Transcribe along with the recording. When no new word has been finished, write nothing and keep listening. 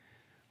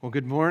Well,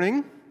 good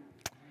morning.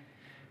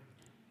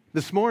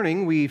 This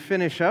morning, we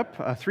finish up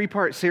a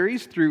three-part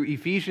series through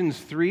Ephesians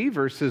 3,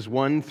 verses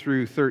 1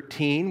 through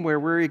 13, where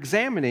we're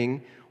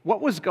examining what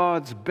was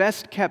God's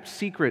best-kept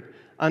secret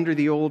under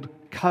the Old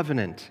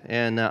Covenant.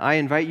 And I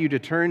invite you to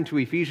turn to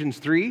Ephesians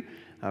 3,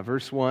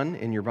 verse 1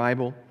 in your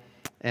Bible.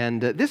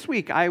 And this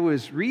week, I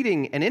was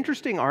reading an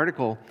interesting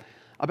article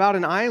about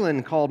an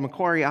island called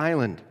Macquarie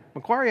Island.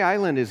 Macquarie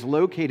Island is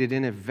located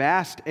in a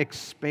vast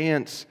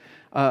expanse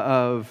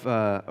of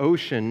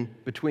ocean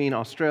between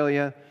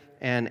Australia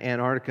and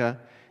Antarctica,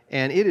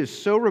 and it is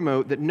so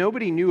remote that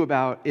nobody knew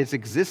about its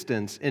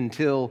existence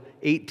until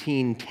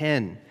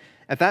 1810.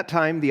 At that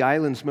time, the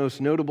island's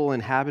most notable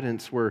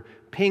inhabitants were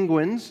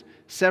penguins,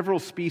 several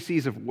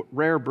species of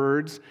rare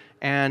birds,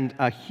 and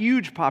a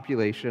huge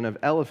population of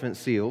elephant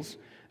seals.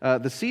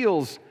 The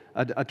seals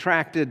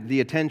attracted the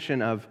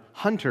attention of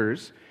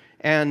hunters,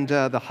 and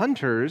the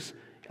hunters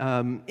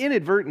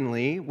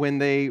inadvertently, when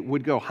they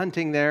would go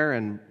hunting there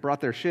and brought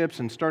their ships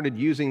and started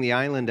using the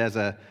island as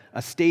a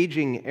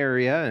staging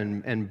area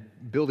and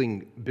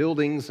building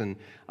buildings and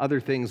other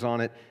things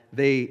on it,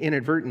 they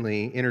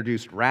inadvertently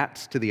introduced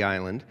rats to the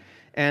island.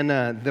 And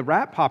the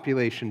rat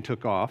population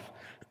took off,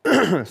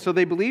 so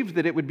they believed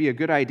that it would be a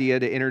good idea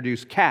to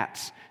introduce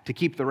cats to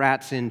keep the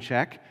rats in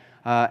check.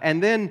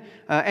 And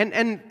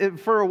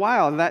for a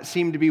while, that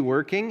seemed to be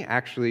working.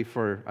 Actually,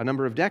 for a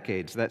number of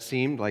decades, that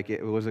seemed like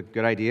it was a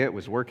good idea. It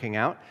was working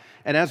out.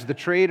 And as the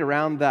trade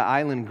around the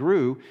island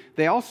grew,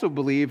 they also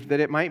believed that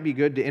it might be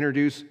good to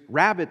introduce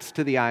rabbits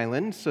to the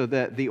island so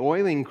that the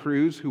oiling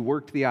crews who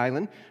worked the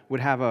island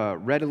would have a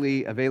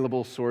readily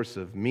available source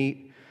of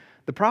meat.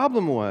 The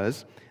problem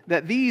was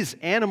that these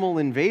animal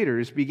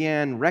invaders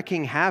began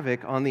wreaking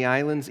havoc on the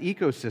island's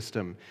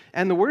ecosystem.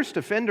 And the worst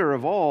offender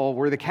of all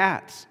were the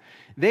cats.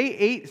 They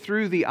ate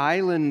through the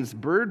island's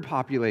bird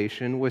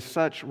population with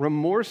such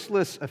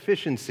remorseless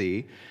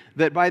efficiency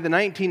that by the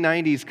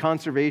 1990s,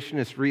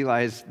 conservationists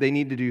realized they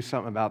need to do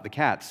something about the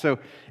cats. So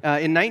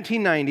in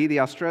 1990,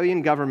 the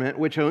Australian government,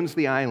 which owns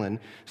the island,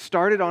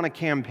 started on a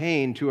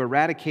campaign to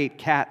eradicate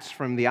cats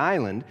from the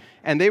island,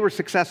 and they were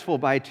successful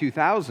by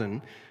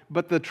 2000,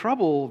 but the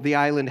trouble the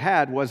island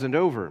had wasn't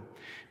over.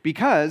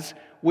 Because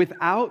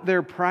without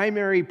their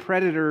primary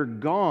predator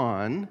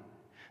gone,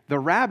 the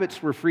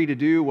rabbits were free to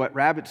do what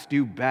rabbits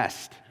do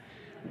best,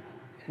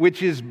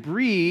 which is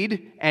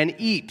breed and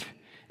eat.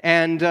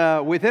 And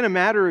within a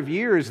matter of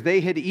years,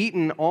 they had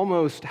eaten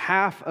almost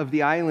half of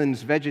the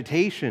island's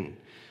vegetation.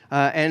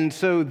 And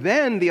so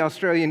then the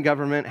Australian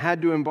government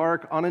had to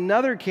embark on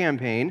another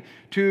campaign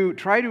to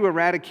try to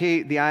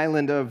eradicate the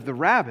island of the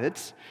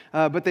rabbits,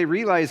 but they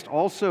realized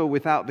also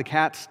without the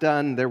cats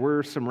done, there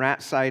were some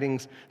rat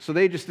sightings. So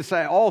they just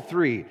decided all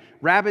three,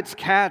 rabbits,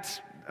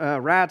 cats,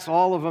 rats,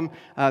 all of them,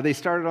 they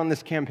started on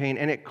this campaign,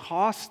 and it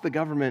cost the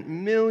government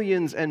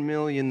millions and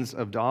millions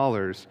of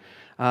dollars.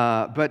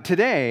 But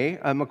today,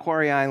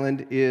 Macquarie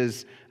Island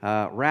is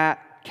rat,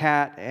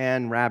 cat,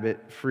 and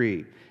rabbit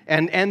free.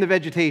 And the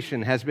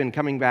vegetation has been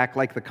coming back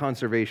like the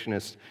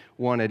conservationists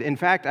wanted. In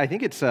fact, I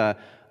think it's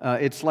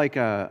like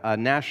a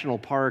national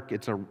park.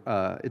 It's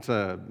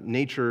a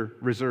nature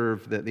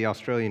reserve that the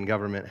Australian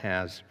government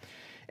has.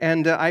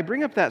 And I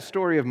bring up that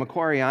story of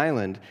Macquarie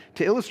Island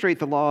to illustrate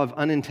the law of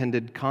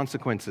unintended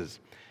consequences.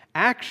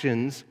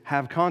 Actions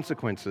have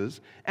consequences,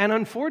 and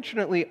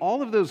unfortunately,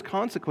 all of those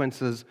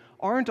consequences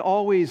aren't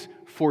always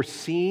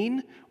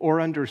foreseen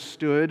or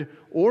understood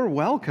or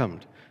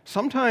welcomed.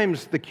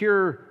 Sometimes the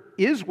cure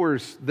is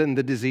worse than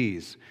the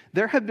disease.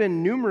 There have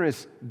been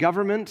numerous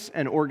governments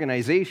and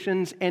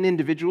organizations and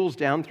individuals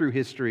down through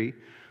history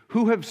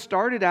who have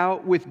started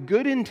out with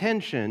good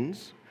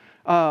intentions,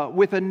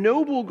 with a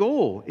noble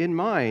goal in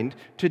mind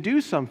to do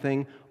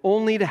something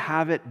only to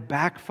have it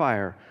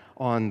backfire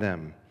on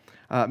them.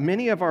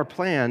 Many of our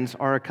plans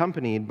are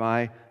accompanied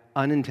by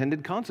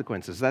unintended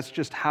consequences. That's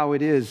just how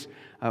it is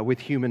with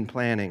human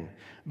planning.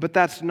 But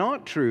that's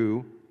not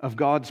true of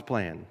God's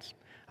plans.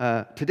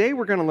 Today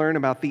we're going to learn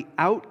about the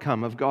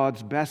outcome of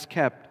God's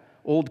best-kept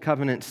Old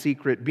Covenant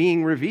secret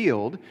being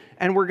revealed,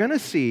 and we're going to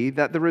see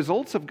that the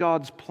results of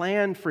God's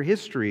plan for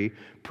history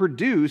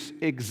produce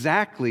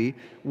exactly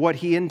what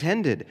He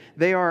intended.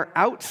 They are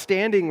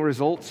outstanding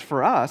results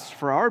for us,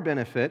 for our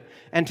benefit,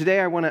 and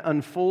today I want to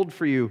unfold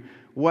for you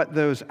what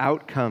those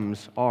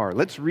outcomes are.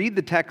 Let's read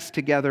the text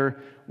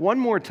together one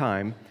more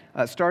time,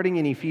 starting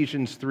in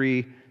Ephesians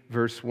 3,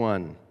 verse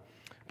 1.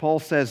 Paul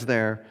says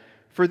there,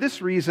 "For this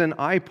reason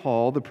I,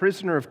 Paul, the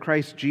prisoner of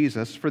Christ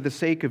Jesus, for the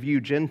sake of you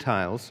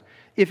Gentiles,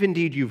 if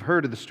indeed you've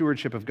heard of the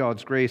stewardship of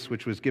God's grace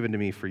which was given to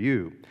me for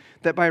you,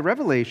 that by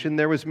revelation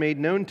there was made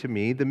known to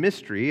me the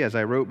mystery, as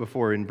I wrote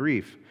before in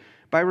brief.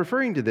 By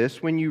referring to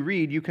this, when you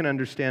read, you can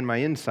understand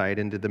my insight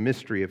into the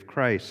mystery of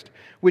Christ,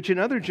 which in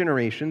other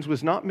generations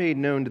was not made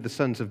known to the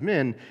sons of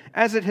men,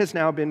 as it has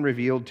now been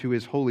revealed to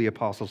his holy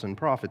apostles and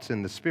prophets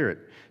in the Spirit.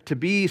 To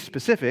be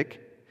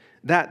specific,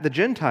 that the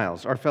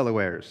Gentiles are fellow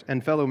heirs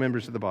and fellow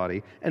members of the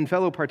body and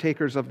fellow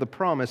partakers of the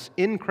promise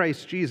in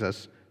Christ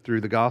Jesus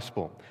through the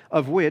gospel,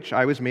 of which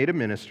I was made a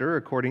minister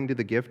according to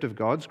the gift of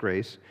God's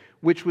grace,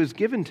 which was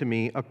given to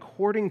me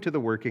according to the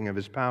working of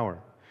his power.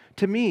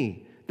 To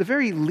me, the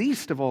very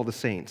least of all the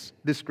saints,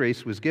 this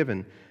grace was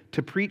given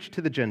to preach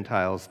to the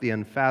Gentiles the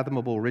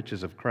unfathomable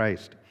riches of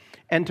Christ,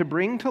 and to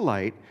bring to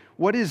light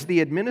what is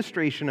the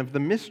administration of the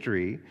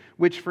mystery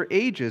which for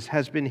ages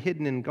has been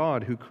hidden in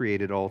God who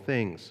created all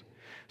things,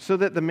 so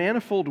that the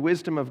manifold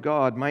wisdom of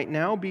God might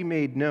now be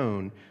made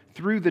known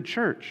through the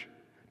church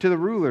to the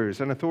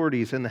rulers and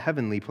authorities in the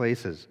heavenly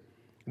places.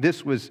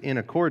 This was in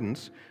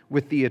accordance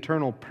with the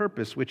eternal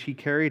purpose which he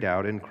carried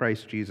out in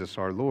Christ Jesus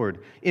our Lord,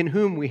 in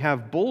whom we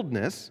have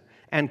boldness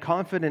and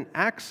confident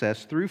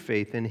access through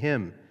faith in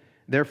him.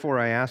 Therefore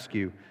I ask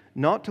you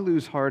not to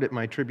lose heart at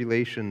my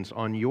tribulations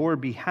on your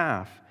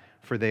behalf,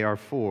 for they are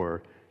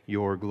for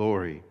your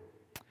glory.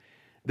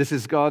 This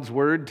is God's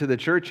word to the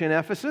church in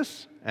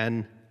Ephesus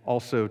and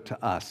also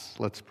to us.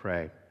 Let's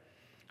pray.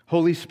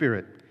 Holy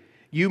Spirit,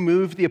 you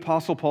moved the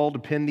Apostle Paul to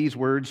pen these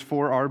words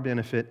for our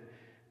benefit.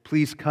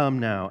 Please come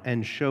now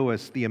and show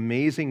us the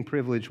amazing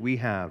privilege we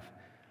have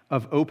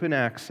of open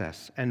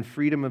access and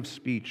freedom of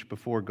speech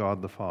before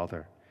God the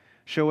Father.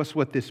 Show us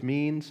what this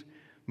means,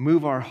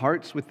 move our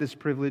hearts with this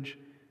privilege,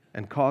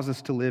 and cause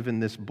us to live in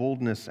this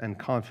boldness and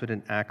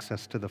confident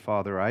access to the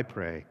Father, I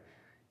pray.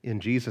 In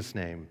Jesus'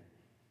 name,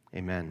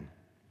 amen.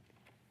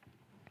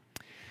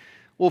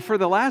 Well, for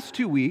the last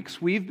 2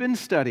 weeks, we've been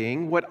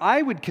studying what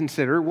I would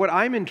consider, what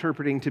I'm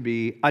interpreting to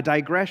be a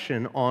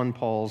digression on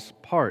Paul's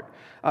part.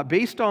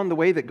 Based on the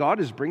way that God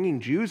is bringing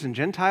Jews and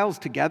Gentiles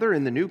together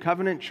in the New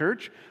Covenant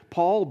church,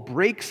 Paul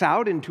breaks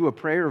out into a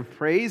prayer of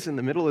praise in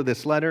the middle of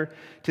this letter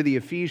to the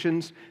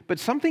Ephesians. But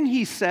something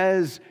he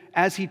says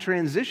as he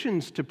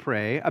transitions to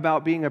pray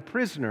about being a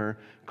prisoner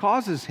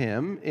causes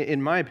him,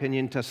 in my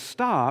opinion, to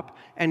stop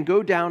and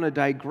go down a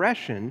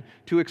digression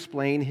to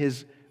explain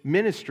his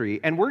ministry.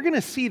 And we're going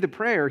to see the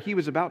prayer he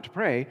was about to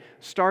pray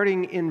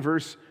starting in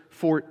verse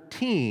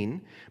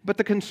 14. But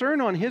the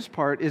concern on his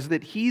part is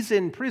that he's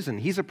in prison.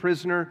 He's a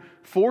prisoner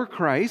for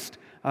Christ.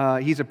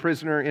 He's a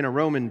prisoner in a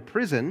Roman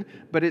prison,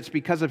 but it's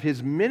because of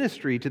his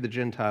ministry to the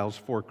Gentiles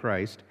for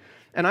Christ.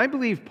 And I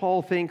believe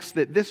Paul thinks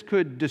that this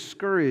could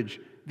discourage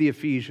the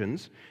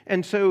Ephesians.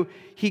 And so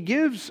he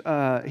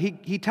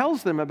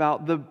tells them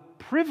about the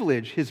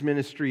privilege his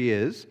ministry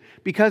is,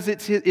 because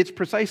it's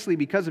precisely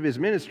because of his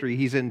ministry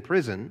he's in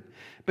prison.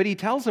 But he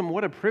tells them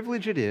what a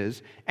privilege it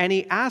is, and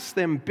he asks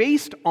them,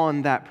 based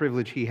on that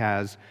privilege he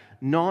has,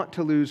 not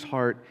to lose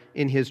heart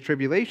in his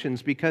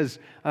tribulations, because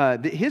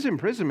his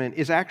imprisonment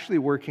is actually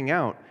working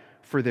out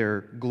for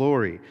their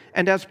glory.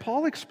 And as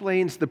Paul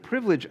explains the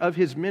privilege of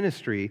his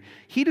ministry,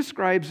 he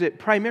describes it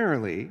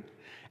primarily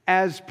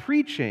as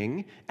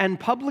preaching and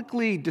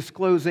publicly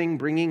disclosing,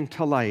 bringing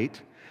to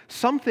light,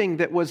 something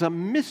that was a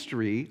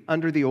mystery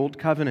under the Old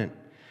Covenant.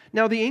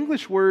 Now, the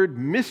English word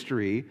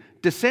mystery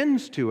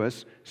descends to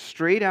us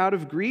straight out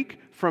of Greek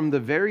from the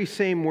very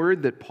same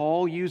word that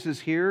Paul uses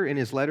here in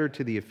his letter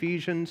to the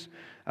Ephesians,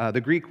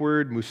 the Greek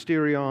word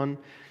mysterion.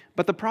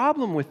 But the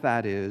problem with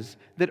that is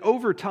that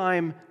over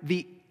time,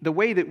 the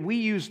way that we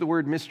use the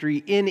word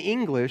mystery in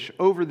English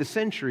over the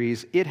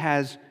centuries, it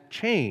has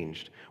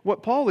changed.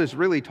 What Paul is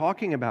really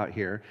talking about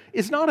here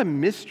is not a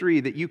mystery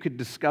that you could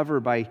discover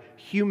by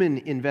human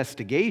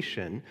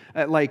investigation,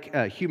 like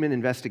human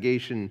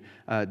investigation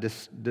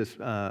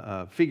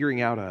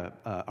figuring out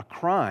a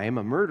crime,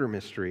 a murder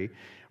mystery.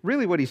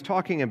 Really what he's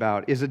talking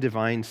about is a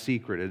divine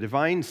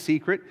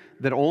secret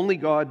that only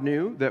God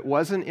knew, that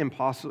was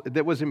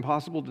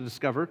impossible to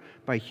discover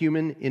by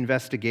human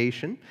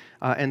investigation,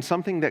 and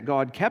something that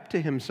God kept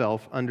to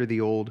himself under the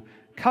Old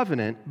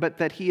Covenant, but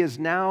that he has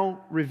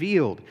now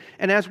revealed.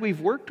 And as we've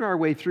worked our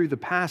way through the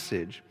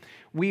passage,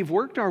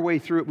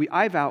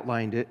 I've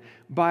outlined it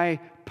by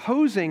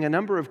posing a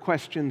number of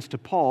questions to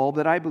Paul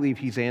that I believe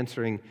he's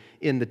answering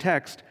in the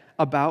text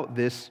about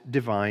this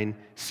divine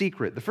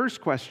secret. The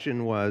first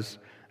question was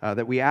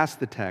that we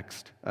asked the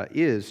text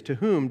is, to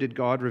whom did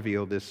God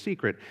reveal this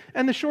secret?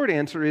 And the short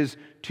answer is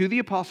to the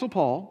Apostle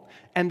Paul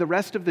and the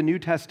rest of the New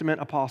Testament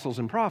apostles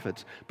and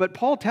prophets. But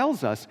Paul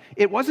tells us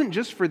it wasn't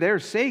just for their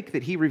sake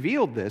that he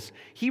revealed this.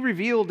 He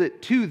revealed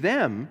it to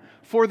them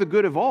for the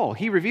good of all.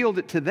 He revealed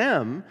it to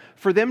them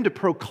for them to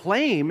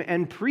proclaim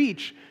and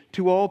preach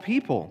to all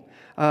people.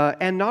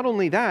 And not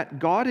only that,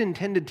 God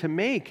intended to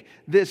make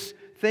this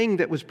thing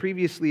that was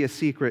previously a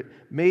secret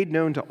made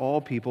known to all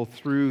people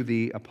through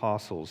the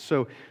apostles.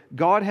 So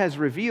God has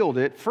revealed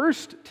it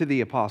first to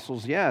the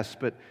apostles, yes,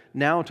 but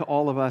now to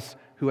all of us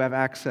who have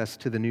access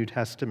to the New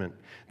Testament.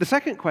 The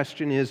second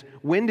question is,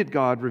 when did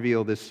God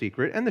reveal this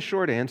secret? And the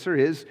short answer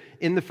is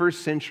in the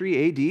 1st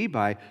century AD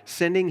by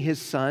sending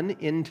his Son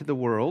into the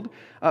world,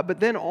 but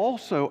then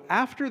also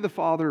after the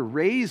Father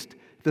raised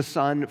the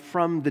Son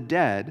from the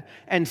dead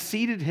and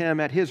seated him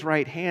at his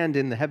right hand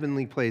in the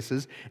heavenly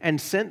places and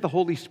sent the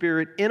Holy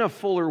Spirit in a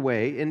fuller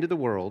way into the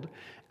world.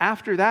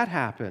 After that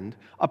happened,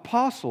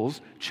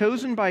 apostles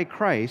chosen by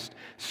Christ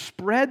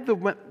spread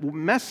the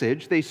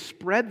message, they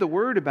spread the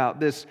word about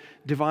this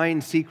divine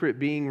secret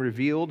being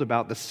revealed,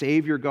 about the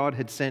Savior God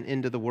had sent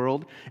into the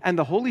world, and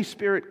the Holy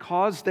Spirit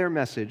caused their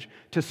message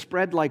to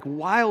spread like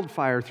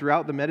wildfire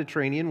throughout the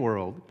Mediterranean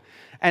world.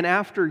 And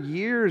after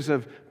years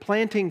of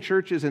planting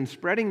churches and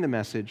spreading the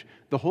message,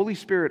 the Holy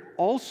Spirit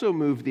also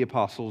moved the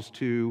apostles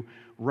to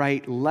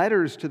write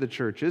letters to the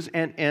churches,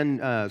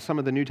 and some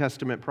of the New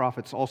Testament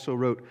prophets also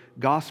wrote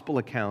gospel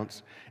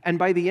accounts. And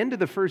by the end of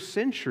the first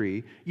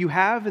century, you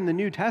have in the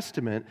New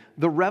Testament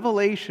the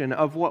revelation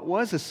of what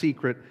was a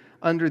secret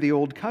under the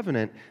Old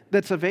Covenant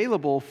that's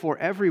available for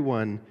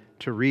everyone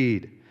to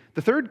read.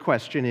 The third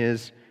question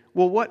is,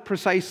 well, what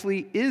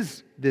precisely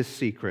is this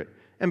secret?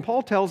 And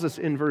Paul tells us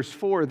in verse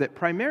 4 that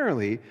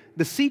primarily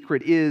the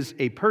secret is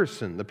a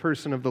person, the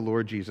person of the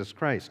Lord Jesus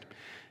Christ.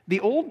 The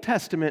Old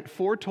Testament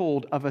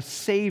foretold of a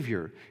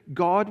Savior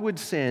God would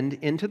send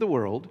into the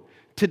world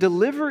to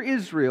deliver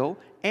Israel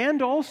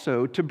and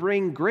also to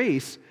bring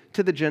grace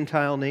to the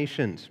Gentile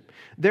nations.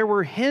 There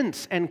were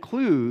hints and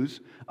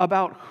clues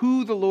about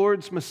who the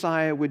Lord's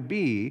Messiah would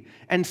be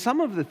and some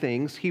of the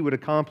things he would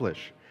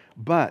accomplish.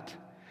 But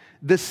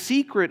the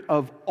secret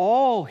of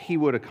all he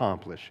would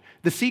accomplish,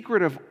 the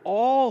secret of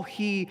all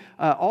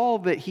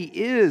that he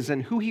is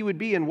and who he would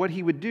be and what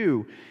he would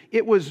do,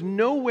 it was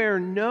nowhere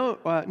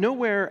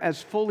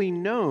as fully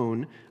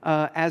known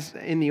as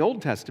in the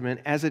Old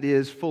Testament as it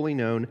is fully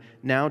known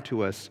now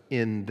to us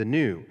in the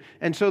New.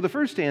 And so the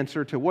first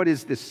answer to what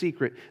is this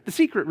secret, the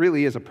secret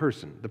really is a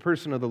person, the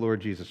person of the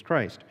Lord Jesus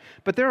Christ.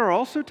 But there are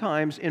also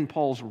times in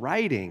Paul's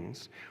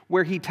writings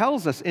where he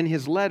tells us in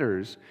his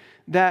letters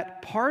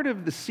that part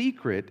of the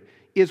secret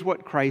is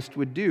what Christ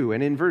would do.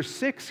 And in verse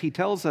 6, he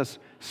tells us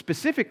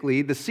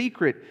specifically the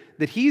secret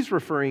that he's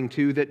referring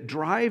to that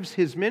drives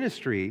his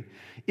ministry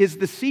is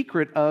the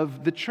secret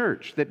of the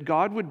church, that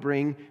God would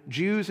bring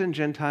Jews and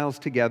Gentiles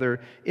together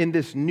in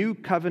this new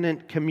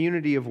covenant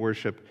community of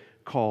worship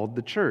called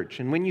the church.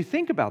 And when you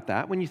think about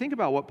that, when you think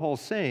about what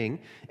Paul's saying,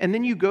 and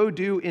then you go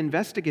do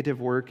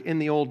investigative work in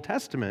the Old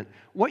Testament,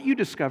 what you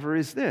discover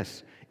is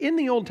this. In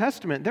the Old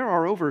Testament, there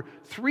are over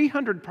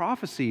 300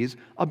 prophecies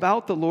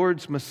about the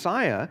Lord's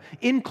Messiah,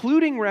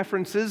 including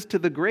references to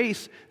the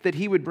grace that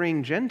he would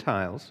bring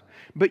Gentiles.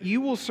 But you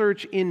will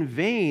search in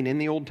vain in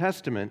the Old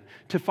Testament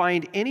to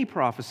find any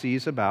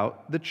prophecies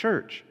about the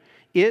church.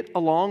 It,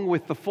 along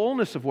with the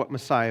fullness of what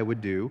Messiah would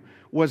do,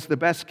 was the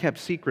best-kept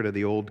secret of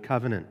the Old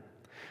Covenant.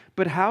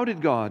 But how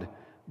did God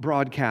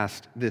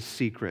broadcast this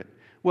secret?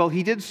 Well,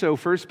 he did so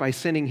first by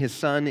sending his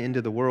Son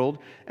into the world,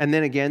 and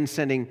then again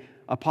sending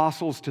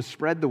apostles to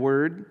spread the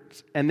word,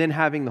 and then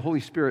having the Holy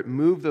Spirit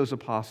move those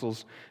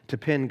apostles to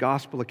pen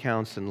gospel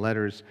accounts and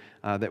letters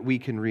that we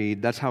can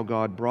read. That's how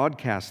God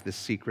broadcast this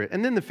secret.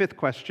 And then the fifth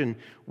question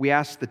we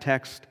asked the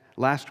text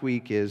last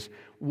week is,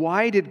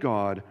 why did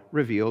God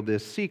reveal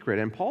this secret?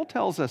 And Paul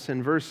tells us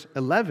in verse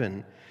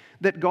 11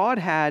 that God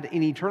had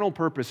an eternal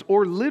purpose,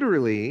 or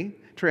literally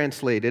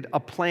translated, a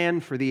plan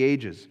for the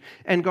ages.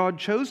 And God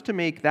chose to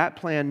make that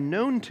plan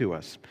known to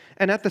us.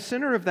 And at the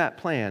center of that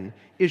plan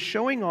is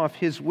showing off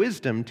his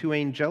wisdom to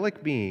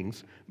angelic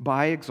beings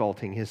by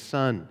exalting his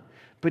Son.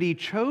 But he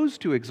chose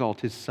to exalt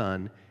his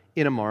Son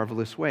in a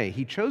marvelous way.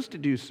 He chose to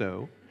do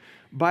so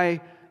by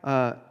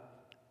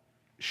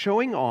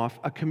showing off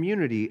a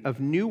community of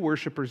new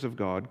worshipers of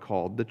God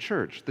called the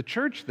church. The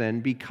church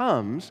then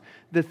becomes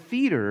the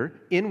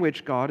theater in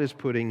which God is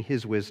putting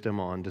his wisdom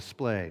on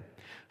display.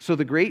 So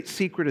the great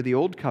secret of the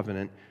Old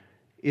Covenant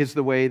is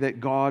the way that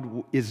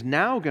God is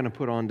now going to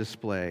put on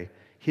display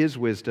his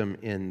wisdom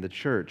in the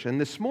church. And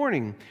this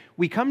morning,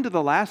 we come to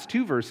the last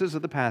two verses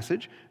of the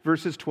passage,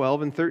 verses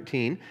 12 and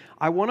 13.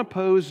 I want to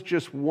pose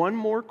just one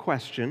more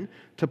question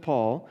to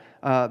Paul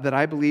that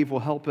I believe will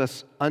help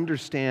us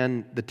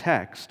understand the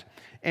text.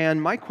 And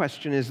my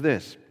question is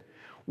this: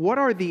 what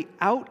are the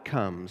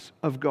outcomes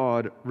of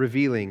God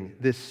revealing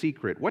this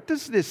secret? What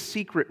does this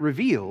secret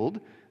revealed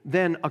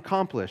then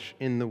accomplish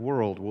in the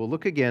world? We'll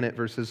look again at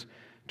verses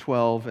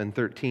 12 and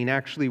 13.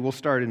 Actually, we'll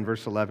start in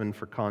verse 11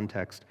 for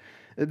context.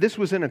 This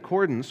was in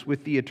accordance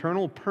with the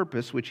eternal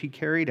purpose which he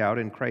carried out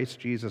in Christ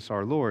Jesus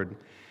our Lord,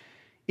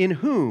 in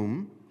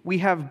whom we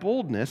have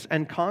boldness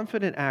and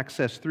confident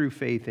access through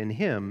faith in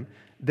him.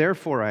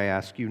 Therefore, I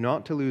ask you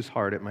not to lose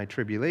heart at my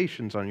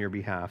tribulations on your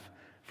behalf,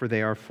 for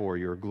they are for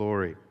your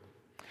glory.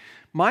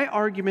 My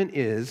argument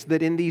is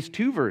that in these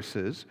two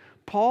verses,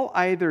 Paul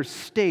either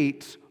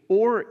states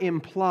or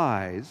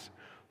implies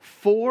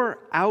four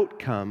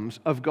outcomes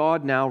of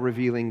God now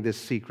revealing this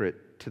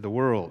secret to the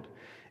world.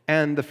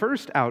 And the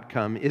first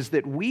outcome is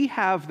that we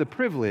have the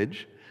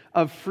privilege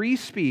of free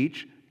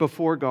speech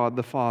before God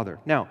the Father.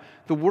 Now,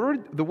 the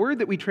word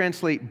that we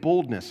translate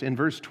boldness in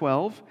verse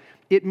 12,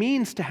 it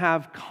means to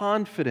have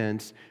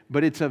confidence,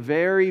 but it's a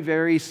very,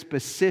 very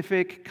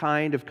specific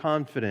kind of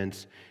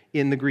confidence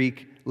in the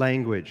Greek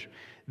language.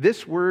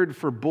 This word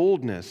for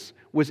boldness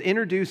was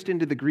introduced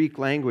into the Greek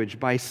language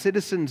by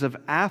citizens of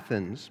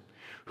Athens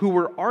who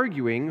were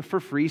arguing for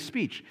free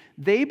speech.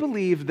 They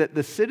believed that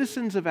the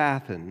citizens of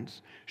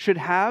Athens should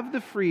have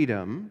the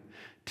freedom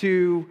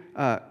to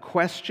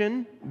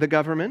question the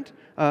government,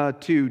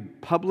 to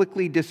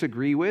publicly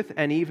disagree with,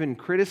 and even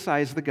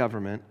criticize the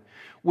government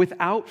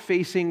without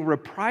facing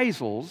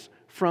reprisals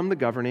from the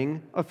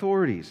governing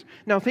authorities.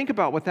 Now, think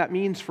about what that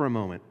means for a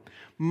moment.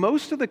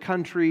 Most of the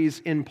countries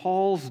in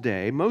Paul's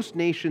day, most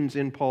nations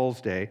in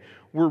Paul's day,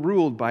 were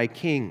ruled by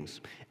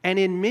kings. And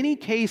in many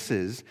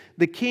cases,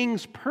 the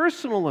king's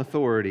personal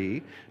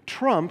authority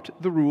trumped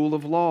the rule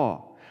of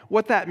law.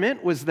 What that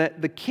meant was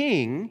that the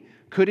king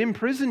could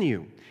imprison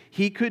you.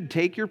 He could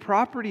take your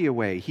property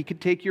away. He could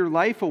take your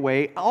life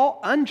away, all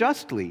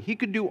unjustly. He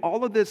could do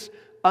all of this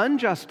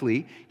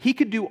unjustly. He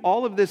could do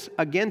all of this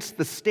against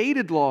the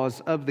stated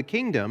laws of the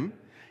kingdom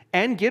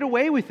and get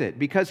away with it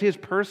because his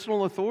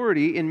personal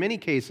authority, in many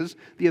cases,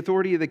 the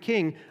authority of the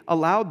king,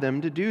 allowed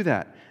them to do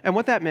that. And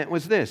what that meant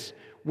was this: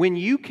 when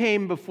you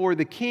came before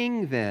the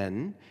king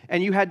then,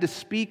 and you had to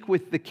speak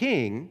with the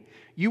king,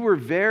 you were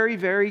very,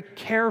 very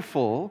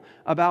careful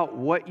about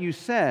what you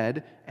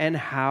said and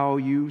how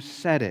you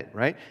said it,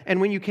 right?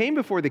 And when you came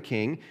before the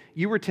king,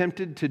 you were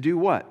tempted to do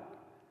what?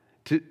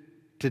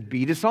 To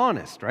be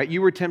dishonest, right?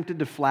 You were tempted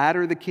to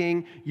flatter the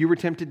king. You were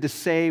tempted to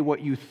say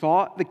what you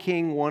thought the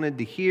king wanted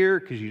to hear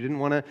because you didn't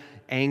want to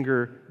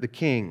anger the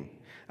king.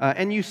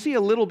 And you see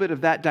a little bit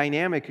of that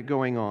dynamic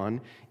going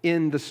on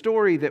in the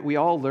story that we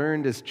all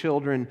learned as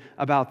children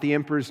about the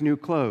emperor's new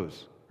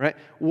clothes, right?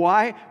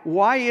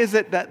 Why is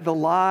it that the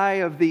lie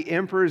of the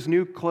emperor's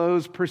new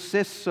clothes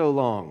persists so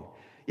long?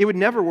 It would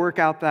never work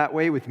out that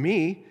way with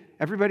me.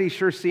 Everybody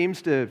sure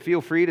seems to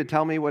feel free to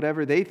tell me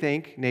whatever they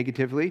think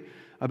negatively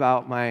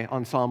about my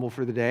ensemble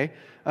for the day.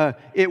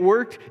 It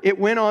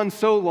went on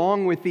so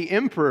long with the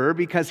emperor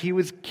because he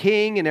was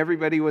king and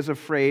everybody was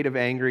afraid of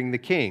angering the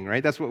king,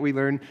 right? That's what we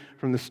learned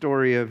from the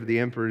story of the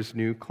emperor's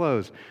new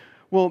clothes.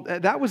 Well,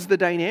 that was the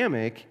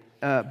dynamic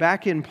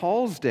back in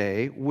Paul's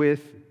day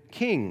with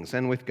kings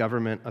and with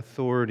government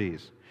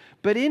authorities.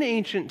 But in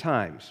ancient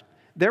times,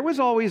 there was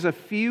always a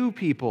few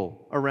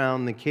people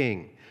around the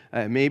king.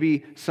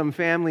 Maybe some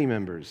family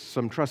members,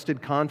 some trusted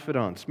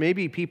confidants,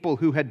 maybe people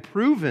who had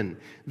proven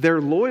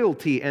their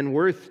loyalty and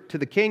worth to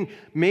the king,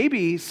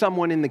 maybe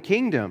someone in the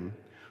kingdom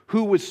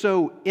who was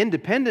so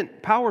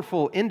independent,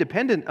 powerful,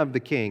 independent of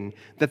the king,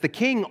 that the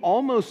king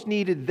almost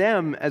needed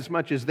them as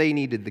much as they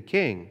needed the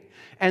king.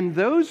 And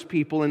those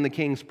people in the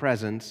king's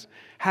presence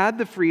had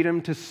the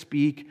freedom to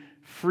speak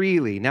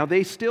freely. Now,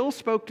 they still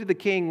spoke to the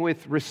king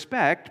with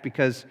respect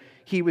because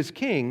he was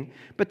king,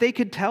 but they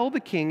could tell the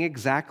king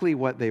exactly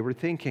what they were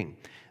thinking.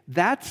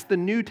 That's the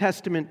New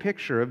Testament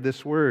picture of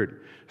this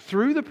word.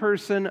 Through the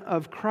person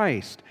of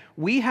Christ,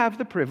 we have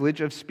the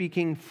privilege of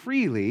speaking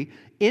freely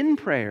in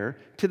prayer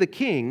to the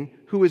king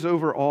who is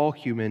over all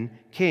human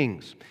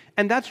kings.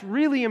 And that's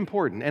really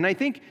important. And I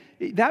think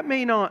that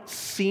may not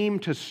seem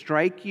to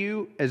strike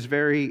you as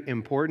very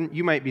important.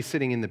 You might be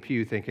sitting in the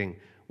pew thinking,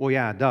 well,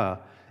 yeah, duh.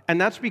 And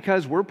that's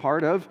because we're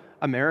part of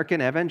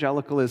American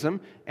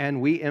evangelicalism,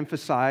 and we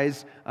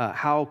emphasize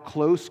how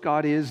close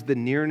God is, the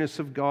nearness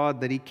of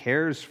God, that He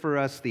cares for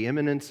us, the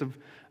immanence of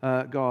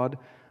God.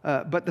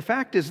 But the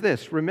fact is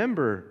this: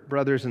 remember,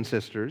 brothers and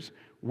sisters,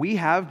 we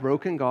have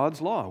broken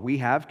God's law. We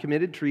have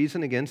committed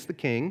treason against the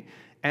king,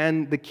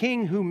 and the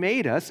king who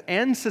made us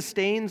and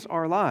sustains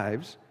our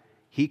lives,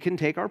 He can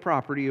take our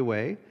property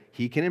away.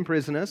 He can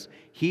imprison us.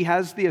 He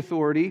has the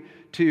authority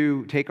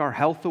to take our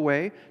health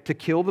away, to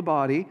kill the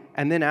body,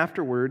 and then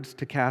afterwards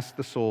to cast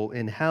the soul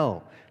in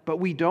hell. But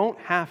we don't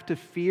have to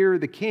fear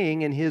the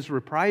king and his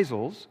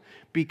reprisals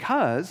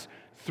because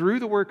through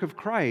the work of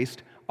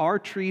Christ, our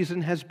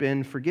treason has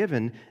been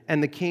forgiven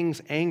and the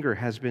king's anger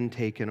has been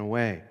taken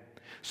away.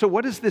 So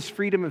what does this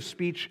freedom of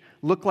speech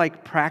look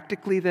like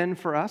practically then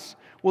for us?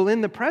 Well, in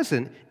the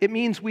present, it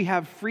means we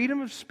have freedom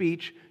of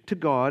speech to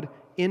God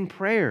in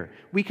prayer.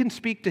 We can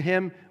speak to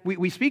Him,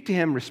 we speak to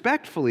Him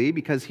respectfully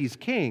because He's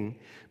king,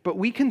 but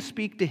we can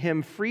speak to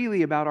Him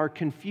freely about our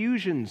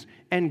confusions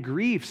and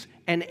griefs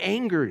and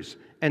angers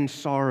and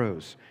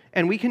sorrows.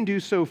 And we can do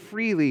so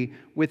freely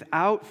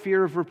without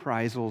fear of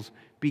reprisals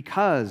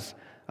because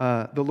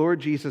the Lord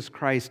Jesus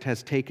Christ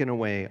has taken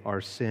away our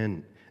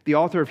sin. The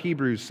author of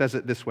Hebrews says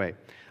it this way: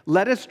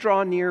 let us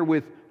draw near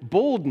with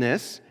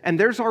boldness, and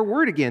there's our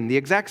word again, the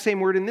exact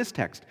same word in this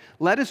text.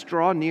 Let us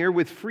draw near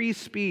with free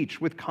speech,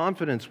 with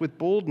confidence, with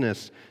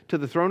boldness to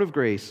the throne of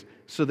grace,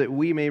 so that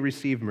we may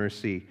receive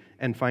mercy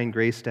and find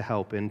grace to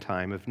help in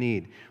time of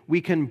need.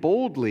 We can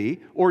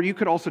boldly, or you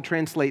could also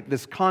translate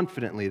this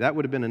confidently. That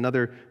would have been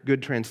another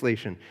good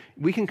translation.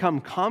 We can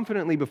come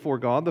confidently before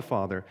God the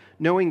Father,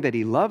 knowing that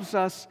He loves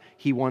us,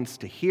 He wants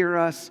to hear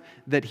us,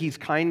 that He's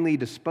kindly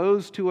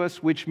disposed to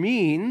us, which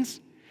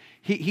means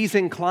He's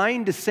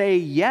inclined to say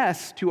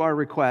yes to our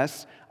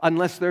requests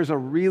unless there's a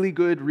really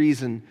good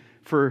reason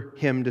for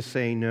Him to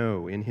say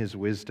no in His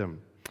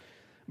wisdom.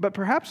 But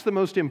perhaps the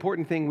most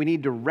important thing we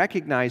need to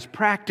recognize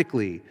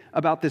practically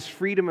about this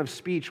freedom of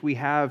speech we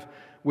have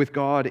with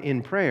God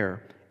in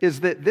prayer is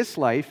that this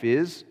life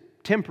is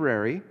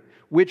temporary.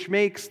 which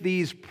makes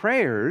these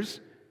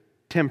prayers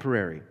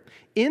temporary.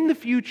 In the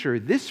future,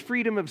 this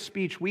freedom of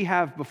speech we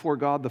have before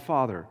God the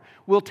Father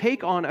will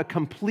take on a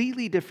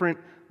completely different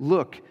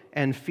look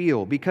and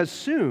feel, because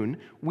soon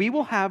we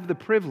will have the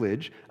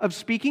privilege of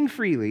speaking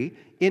freely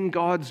in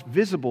God's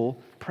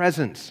visible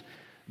presence.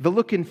 The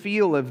look and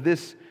feel of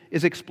this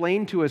is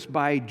explained to us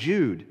by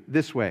Jude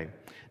this way.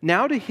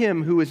 Now to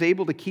him who is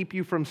able to keep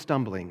you from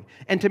stumbling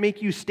and to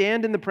make you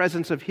stand in the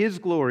presence of his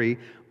glory,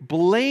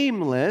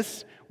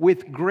 blameless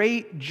with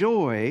great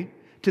joy,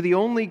 to the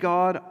only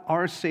God,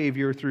 our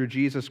Savior, through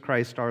Jesus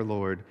Christ our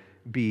Lord,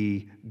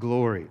 be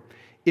glory.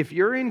 If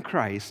you're in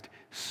Christ,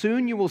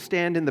 soon you will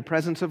stand in the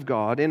presence of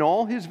God in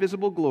all his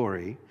visible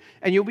glory,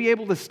 and you'll be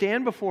able to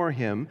stand before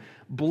him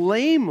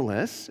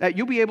blameless.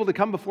 You'll be able to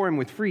come before him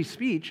with free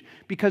speech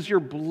because you're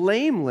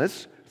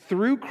blameless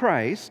through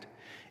Christ,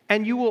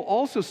 and you will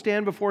also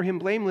stand before him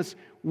blameless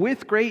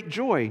with great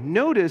joy.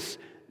 Notice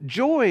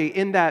joy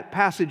in that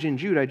passage in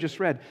Jude I just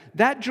read.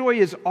 That joy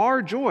is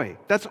our joy.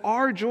 That's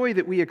our joy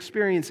that we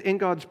experience in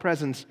God's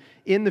presence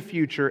in the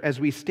future as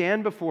we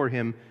stand before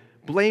him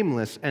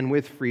blameless and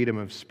with freedom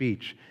of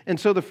speech. And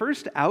so the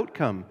first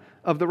outcome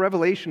of the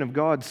revelation of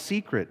God's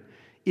secret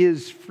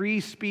is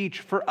free speech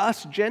for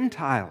us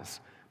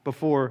Gentiles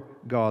before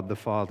God the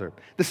Father.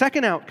 The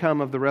second outcome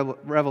of the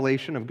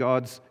revelation of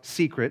God's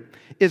secret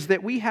is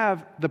that we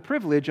have the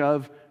privilege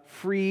of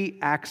free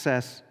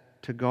access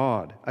to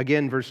God.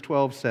 Again, verse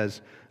 12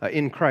 says,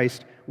 in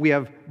Christ, we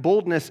have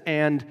boldness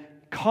and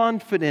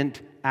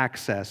confident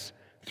access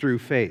through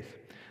faith.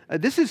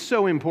 This is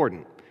so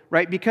important,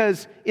 right?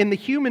 Because in the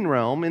human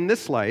realm, in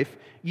this life,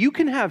 you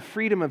can have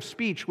freedom of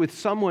speech with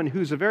someone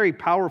who's a very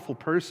powerful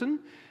person,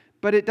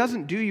 but it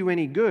doesn't do you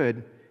any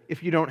good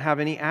if you don't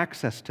have any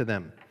access to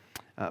them.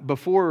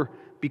 Before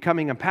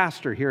becoming a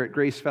pastor here at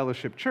Grace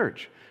Fellowship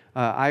Church,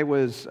 I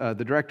was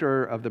the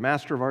director of the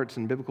Master of Arts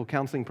in Biblical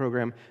Counseling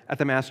program at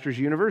the Masters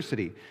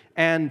University.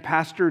 And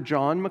Pastor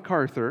John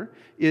MacArthur,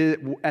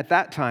 at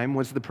that time,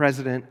 was the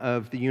president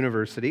of the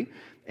university.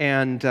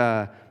 And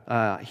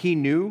he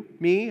knew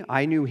me,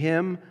 I knew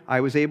him.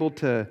 I was able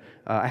to,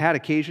 I had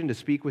occasion to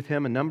speak with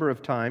him a number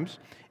of times.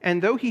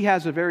 And though he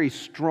has a very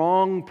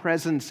strong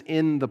presence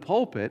in the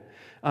pulpit,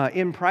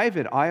 in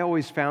private, I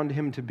always found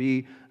him to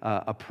be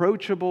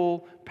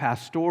approachable,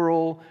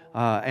 pastoral,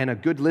 and a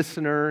good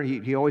listener.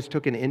 He always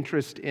took an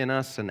interest in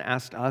us and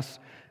asked us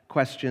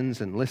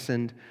questions and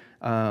listened.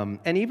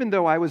 And even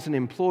though I was an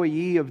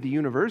employee of the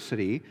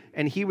university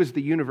and he was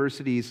the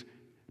university's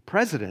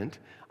president,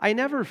 I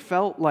never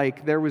felt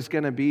like there was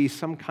going to be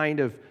some kind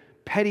of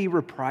petty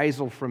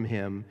reprisal from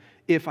him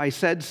if I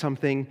said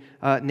something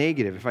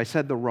negative, if I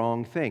said the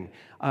wrong thing.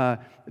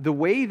 The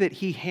way that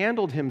he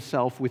handled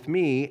himself with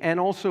me and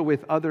also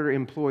with other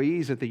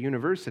employees at the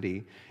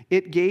university,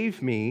 it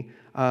gave me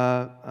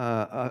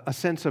a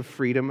sense of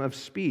freedom of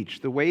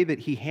speech. The way that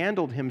he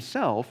handled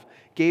himself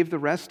gave the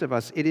rest of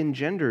us, it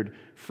engendered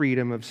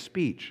freedom of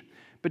speech.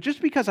 But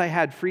just because I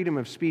had freedom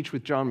of speech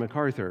with John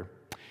MacArthur,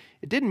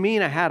 it didn't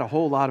mean I had a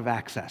whole lot of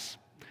access.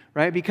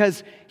 Right?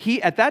 Because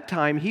at that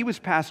time, he was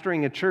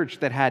pastoring a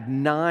church that had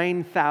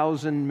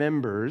 9,000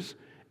 members,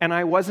 and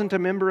I wasn't a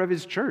member of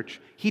his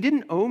church. He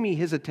didn't owe me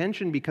his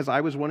attention because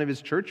I was one of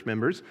his church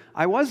members.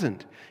 I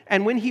wasn't.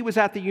 And when he was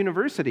at the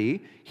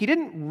university, he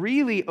didn't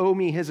really owe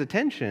me his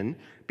attention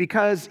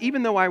because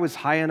even though I was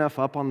high enough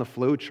up on the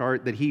flow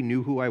chart that he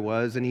knew who I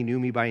was and he knew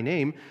me by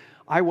name,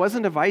 I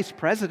wasn't a vice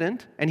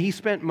president, and he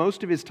spent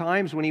most of his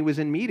times when he was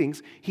in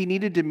meetings, he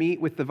needed to meet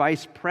with the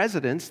vice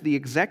presidents, the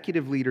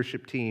executive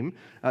leadership team,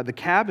 the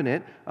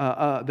cabinet,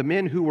 the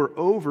men who were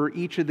over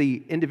each of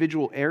the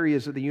individual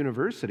areas of the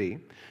university.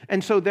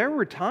 And so there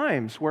were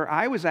times where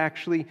I was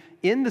actually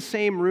in the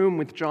same room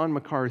with John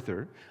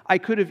MacArthur. I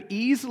could have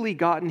easily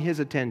gotten his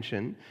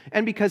attention,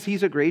 and because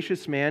he's a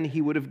gracious man, he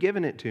would have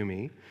given it to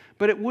me.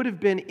 But it would have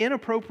been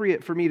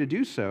inappropriate for me to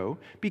do so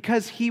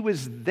because he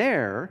was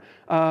there,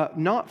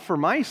 not for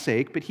my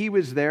sake, but he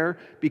was there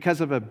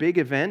because of a big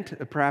event,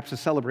 perhaps a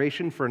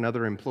celebration for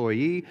another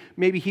employee.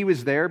 Maybe he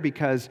was there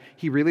because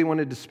he really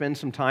wanted to spend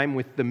some time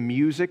with the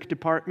music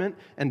department,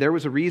 and there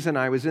was a reason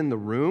I was in the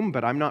room,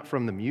 but I'm not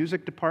from the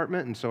music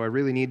department, and so I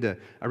really need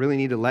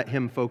to let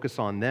him focus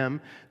on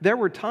them. There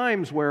were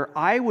times where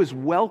I was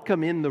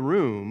welcome in the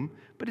room,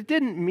 but it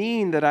didn't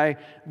mean that I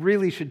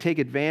really should take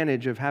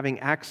advantage of having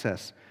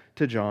access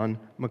to John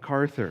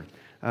MacArthur.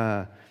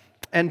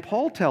 And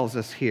Paul tells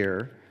us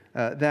here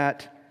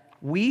that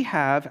we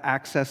have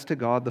access to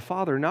God the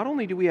Father. Not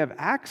only do we have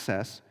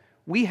access,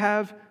 we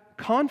have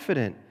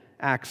confident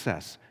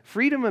access.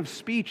 Freedom of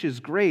speech is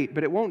great,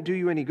 but it won't do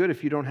you any good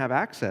if you don't have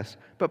access.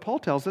 But Paul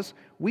tells us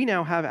we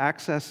now have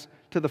access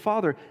to the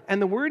Father.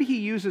 And the word he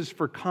uses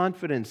for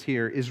confidence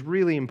here is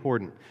really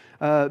important.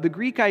 The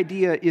Greek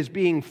idea is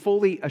being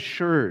fully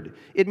assured.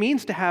 It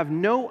means to have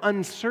no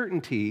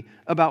uncertainty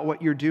about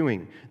what you're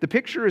doing. The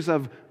picture is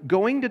of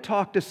going to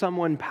talk to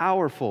someone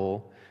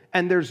powerful,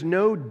 and there's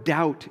no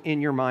doubt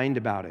in your mind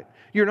about it.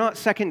 You're not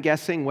second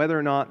guessing whether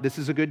or not this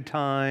is a good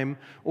time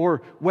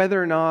or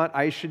whether or not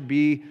I should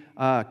be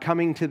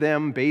coming to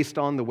them based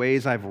on the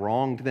ways I've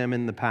wronged them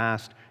in the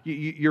past.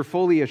 You're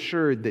fully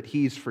assured that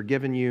He's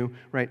forgiven you,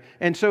 right?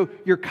 And so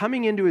you're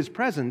coming into His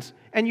presence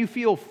and you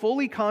feel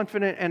fully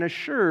confident and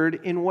assured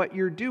in what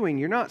you're doing.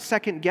 You're not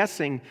second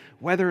guessing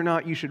whether or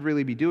not you should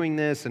really be doing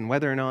this and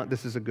whether or not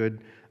this is a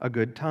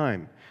good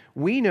time.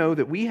 We know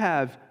that we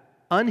have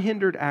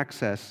unhindered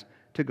access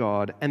to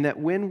God and that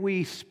when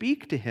we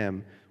speak to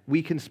Him,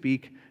 we can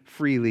speak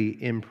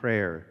freely in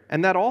prayer.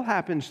 And that all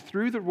happens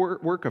through the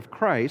work of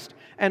Christ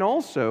and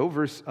also,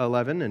 verse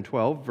 11 and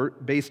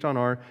 12, based on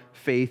our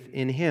faith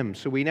in Him.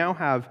 So we now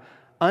have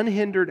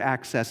unhindered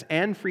access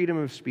and freedom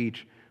of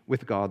speech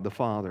with God the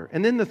Father.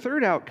 And then the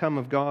third outcome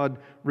of God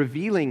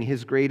revealing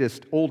His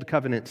greatest Old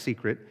Covenant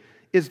secret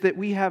is that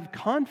we have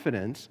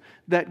confidence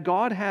that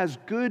God has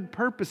good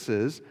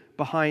purposes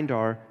behind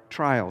our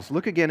trials.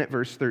 Look again at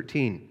verse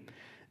 13.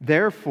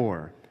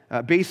 Therefore,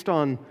 based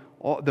on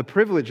the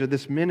privilege of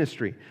this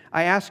ministry,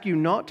 I ask you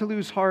not to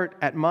lose heart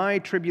at my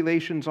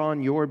tribulations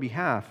on your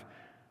behalf,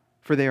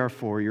 for they are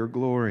for your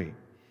glory.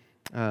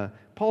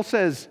 Paul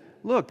says,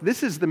 look,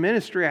 this is the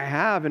ministry I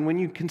have, and when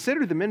you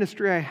consider the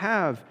ministry I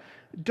have,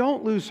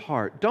 don't lose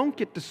heart. Don't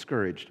get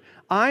discouraged.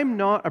 I'm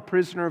not a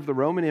prisoner of the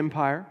Roman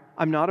Empire.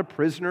 I'm not a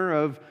prisoner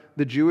of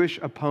the Jewish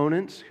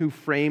opponents who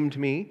framed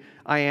me.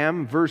 I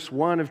am, verse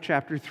 1 of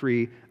chapter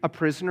 3, a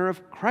prisoner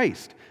of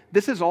Christ.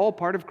 This is all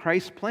part of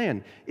Christ's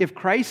plan. If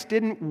Christ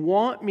didn't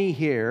want me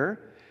here,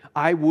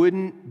 I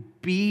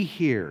wouldn't be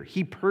here.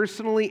 He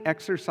personally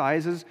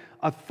exercises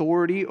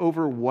authority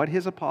over what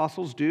His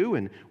apostles do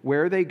and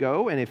where they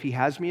go. And if He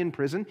has me in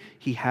prison,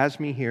 He has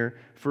me here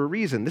for a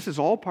reason. This is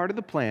all part of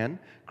the plan.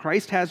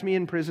 Christ has me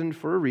in prison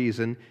for a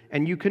reason,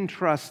 and you can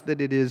trust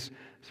that it is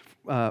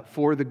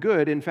for the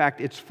good. In fact,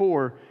 it's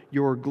for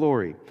your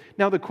glory.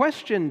 Now, the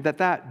question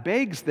that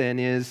begs then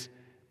is,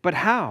 but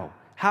how?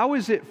 How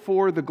is it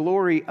for the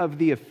glory of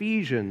the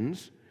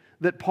Ephesians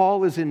that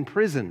Paul is in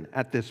prison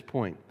at this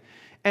point?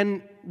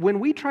 And when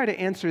we try to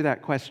answer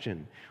that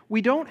question,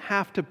 we don't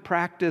have to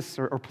practice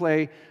or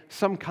play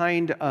some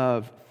kind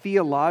of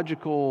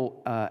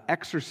theological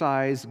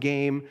exercise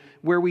game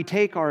where we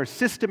take our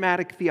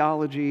systematic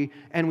theology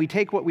and we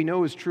take what we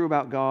know is true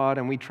about God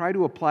and we try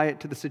to apply it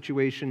to the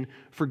situation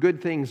for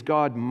good things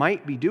God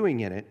might be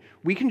doing in it.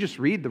 We can just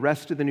read the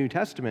rest of the New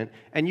Testament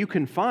and you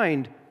can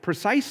find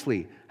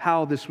precisely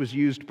how this was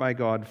used by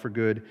God for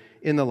good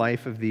in the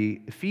life of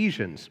the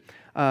Ephesians.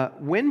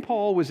 When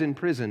Paul was in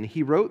prison,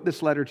 he wrote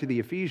this letter to the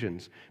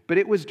Ephesians, but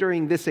it was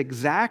during this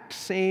exact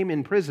same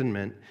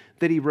imprisonment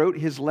that he wrote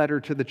his letter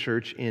to the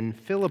church in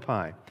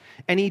Philippi.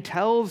 And he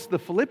tells the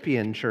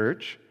Philippian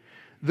church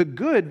the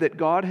good that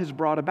God has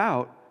brought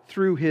about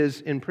through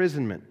his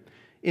imprisonment.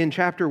 In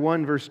chapter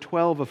 1, verse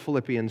 12 of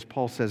Philippians,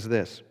 Paul says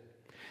this,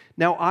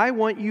 "Now I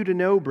want you to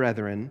know,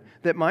 brethren,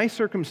 that my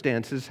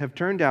circumstances have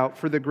turned out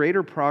for the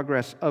greater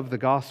progress of the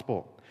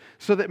gospel,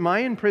 so that my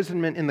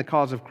imprisonment in the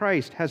cause of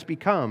Christ has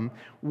become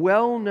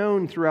well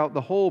known throughout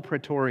the whole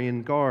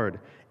Praetorian Guard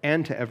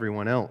and to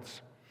everyone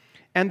else.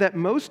 And that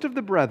most of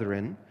the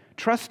brethren,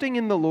 trusting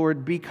in the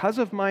Lord because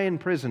of my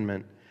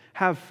imprisonment,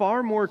 have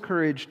far more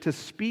courage to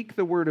speak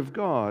the word of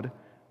God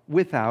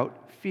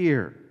without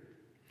fear."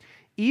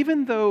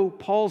 Even though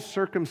Paul's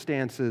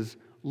circumstances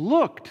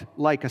looked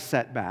like a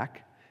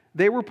setback,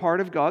 they were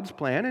part of God's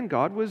plan and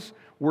God was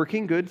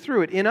working good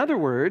through it. In other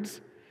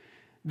words,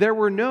 there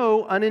were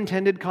no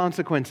unintended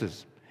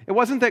consequences. It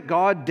wasn't that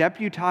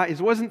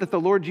it wasn't that the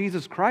Lord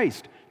Jesus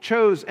Christ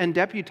chose and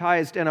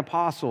deputized an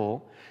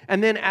apostle,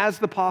 and then as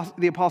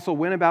the apostle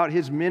went about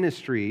his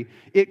ministry,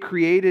 it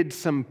created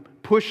some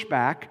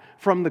pushback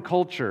from the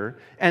culture,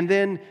 and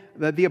then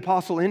the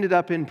apostle ended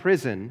up in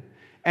prison,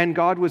 and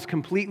God was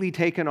completely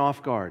taken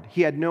off guard.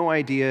 He had no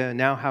idea,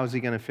 now how's he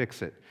going to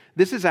fix it?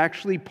 This is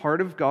actually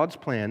part of God's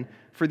plan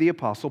for the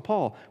Apostle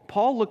Paul.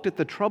 Paul looked at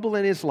the trouble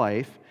in his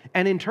life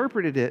and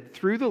interpreted it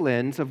through the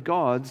lens of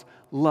God's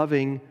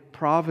loving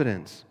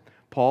providence.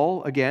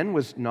 Paul, again,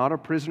 was not a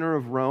prisoner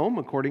of Rome,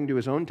 according to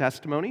his own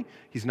testimony.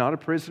 He's not a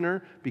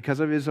prisoner because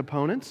of his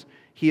opponents.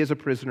 He is a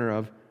prisoner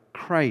of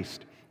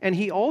Christ. And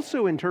he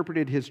also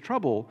interpreted his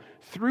trouble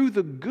through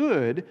the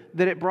good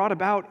that it brought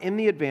about in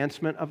the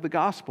advancement of the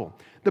gospel.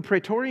 The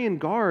Praetorian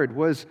Guard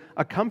was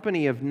a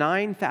company of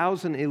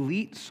 9,000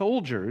 elite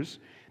soldiers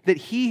that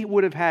he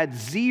would have had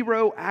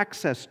zero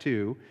access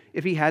to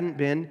if he hadn't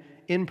been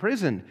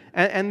imprisoned.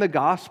 And the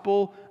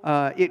gospel,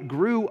 it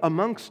grew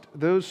amongst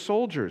those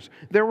soldiers.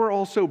 There were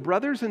also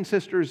brothers and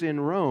sisters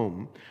in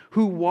Rome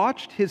who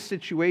watched his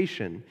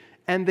situation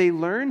and they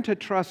learned to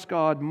trust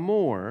God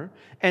more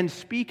and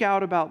speak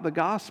out about the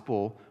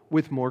gospel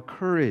with more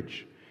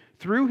courage.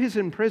 Through his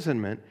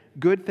imprisonment,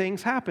 good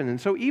things happened. And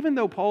so even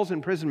though Paul's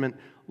imprisonment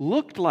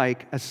looked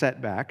like a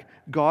setback,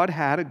 God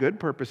had a good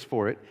purpose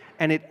for it,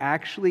 and it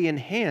actually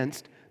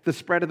enhanced the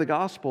spread of the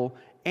gospel,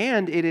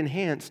 and it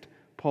enhanced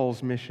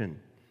Paul's mission.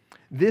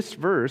 This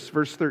verse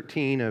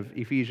 13 of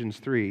Ephesians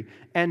 3,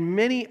 and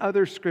many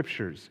other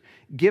scriptures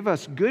give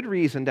us good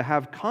reason to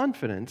have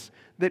confidence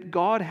that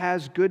God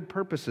has good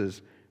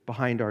purposes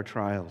behind our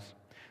trials.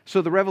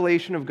 So the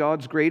revelation of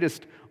God's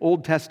greatest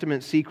Old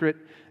Testament secret,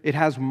 it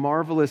has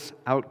marvelous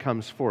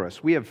outcomes for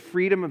us. We have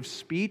freedom of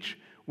speech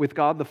with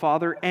God the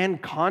Father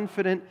and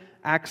confident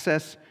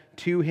access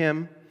to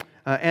Him.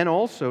 And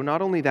also,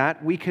 not only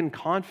that, we can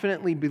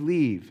confidently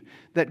believe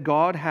that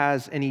God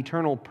has an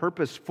eternal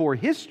purpose for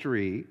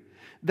history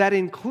that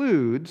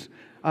includes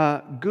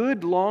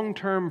good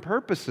long-term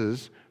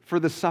purposes for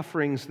the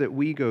sufferings that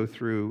we go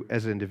through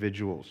as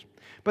individuals.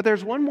 But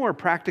there's one more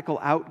practical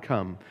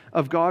outcome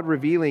of God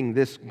revealing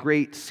this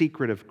great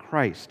secret of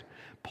Christ.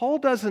 Paul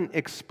doesn't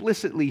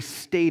explicitly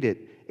state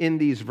it in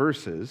these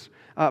verses,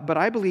 but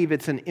I believe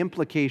it's an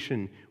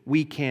implication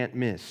we can't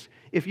miss.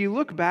 If you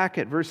look back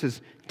at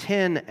verses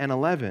 10 and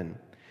 11,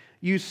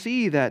 you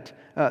see that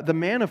the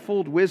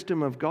manifold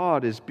wisdom of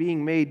God is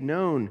being made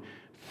known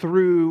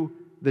through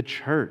the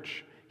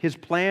church. His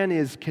plan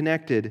is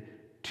connected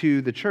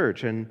to the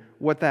church, and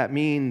what that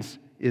means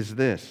is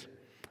this.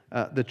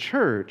 The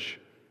church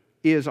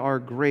is our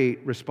great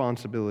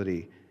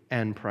responsibility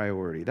and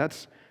priority.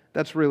 That's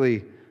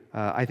really,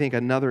 I think,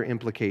 another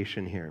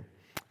implication here.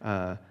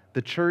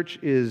 The church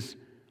is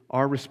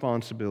our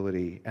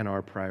responsibility and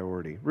our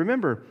priority.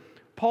 Remember,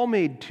 Paul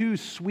made two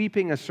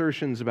sweeping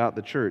assertions about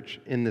the church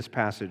in this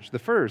passage. The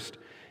first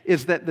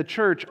is that the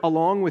church,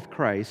 along with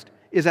Christ,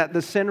 is at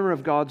the center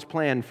of God's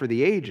plan for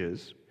the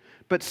ages.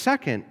 But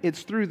second,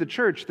 it's through the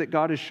church that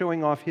God is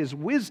showing off His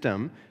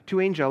wisdom to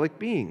angelic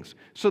beings.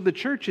 So the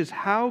church is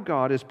how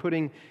God is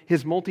putting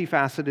His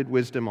multifaceted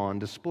wisdom on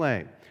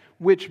display,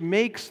 which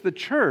makes the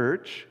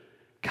church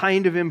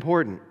kind of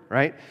important,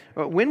 right?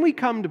 When we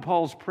come to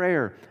Paul's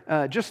prayer,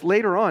 just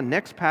later on,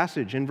 next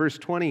passage in verse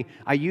 20,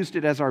 I used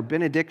it as our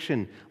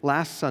benediction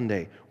last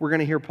Sunday. We're going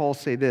to hear Paul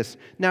say this,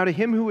 "Now to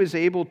Him who is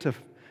able to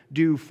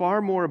do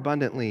far more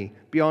abundantly,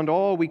 beyond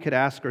all we could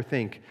ask or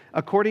think,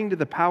 according to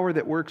the power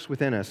that works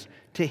within us,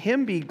 to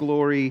Him be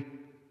glory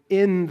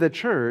in the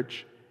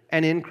church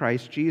and in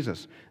Christ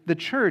Jesus." The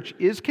church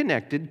is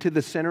connected to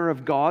the center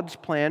of God's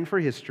plan for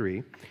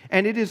history,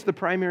 and it is the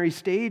primary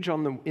stage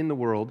in the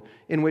world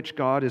in which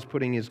God is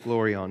putting His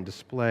glory on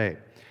display.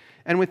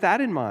 And with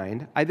that in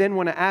mind, I then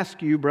want to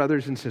ask you,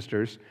 brothers and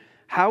sisters,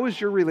 how is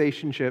your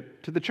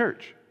relationship to the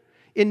church?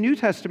 In New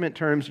Testament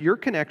terms, your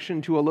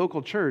connection to a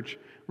local church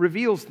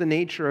reveals the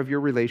nature of your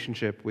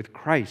relationship with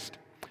Christ.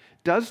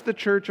 Does the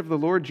church of the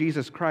Lord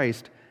Jesus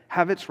Christ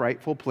have its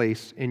rightful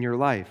place in your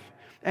life?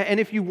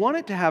 And if you want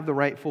it to have the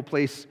rightful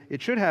place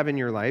it should have in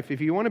your life, if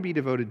you want to be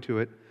devoted to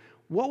it,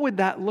 what would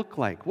that look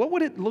like? What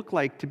would it look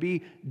like to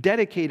be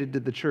dedicated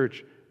to the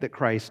church that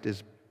Christ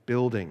is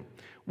building?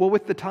 Well,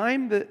 with the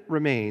time that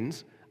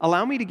remains,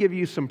 allow me to give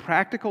you some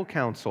practical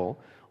counsel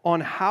on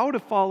how to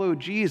follow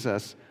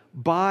Jesus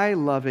by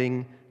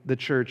loving the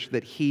church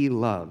that He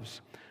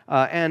loves.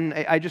 And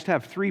I just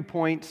have 3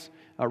 points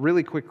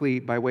really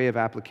quickly by way of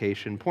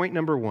application. Point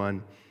number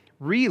 1,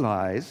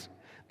 realize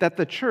that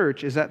the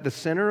church is at the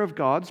center of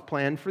God's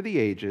plan for the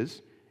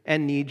ages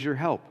and needs your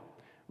help.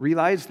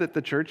 Realize that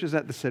the church is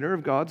at the center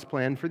of God's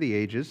plan for the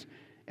ages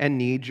and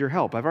needs your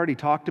help. I've already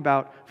talked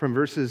about, from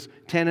verses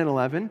 10 and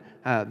 11,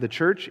 the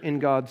church in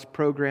God's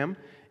program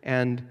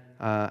and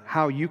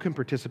how you can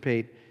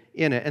participate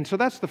in it. And so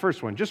that's the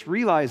first one. Just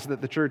realize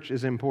that the church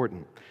is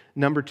important.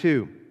 Number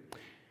 2,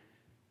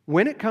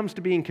 when it comes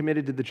to being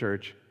committed to the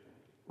church,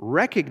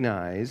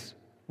 recognize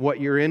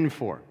what you're in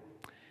for.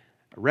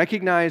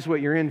 Recognize what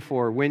you're in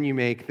for when you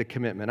make the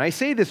commitment. I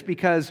say this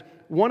because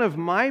one of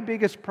my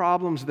biggest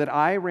problems that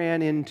I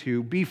ran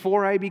into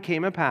before I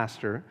became a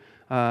pastor,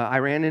 I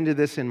ran into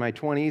this in my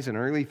 20s and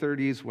early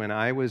 30s when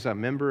I was a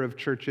member of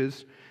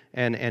churches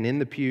and in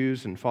the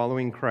pews and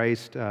following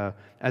Christ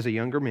as a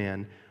younger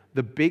man.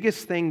 The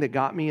biggest thing that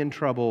got me in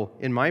trouble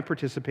in my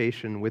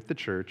participation with the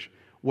church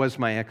was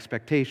my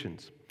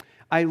expectations.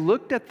 I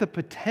looked at the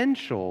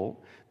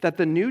potential that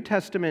the New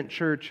Testament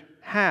church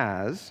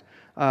has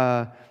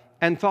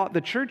and thought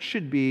the church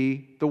should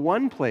be the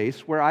one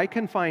place where I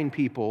can find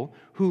people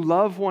who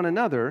love one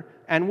another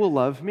and will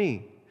love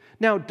me.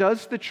 Now,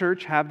 does the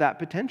church have that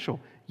potential?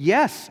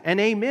 Yes, and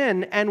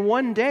amen, and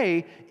one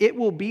day it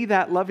will be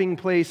that loving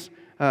place,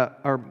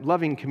 or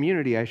loving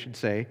community, I should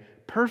say,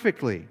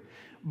 perfectly.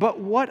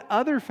 But what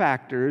other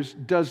factors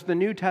does the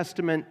New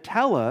Testament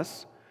tell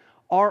us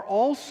are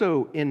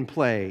also in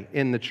play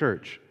in the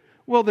church?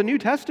 Well, the New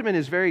Testament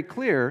is very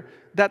clear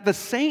that the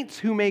saints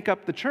who make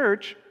up the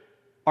church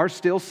are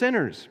still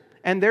sinners,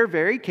 and they're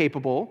very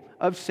capable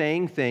of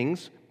saying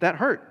things that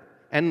hurt.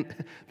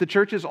 And the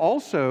churches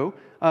also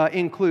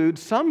include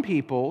some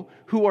people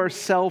who are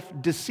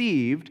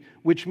self-deceived,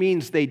 which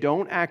means they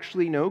don't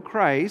actually know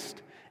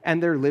Christ,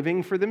 and they're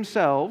living for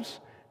themselves,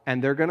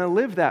 and they're going to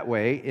live that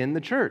way in the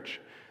church.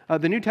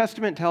 The New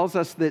Testament tells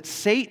us that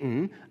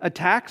Satan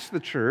attacks the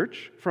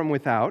church from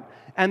without,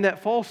 and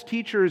that false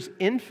teachers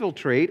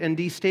infiltrate and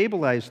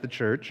destabilize the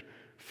church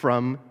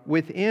from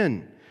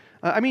within.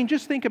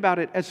 Just think about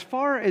it. As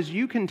far as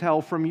you can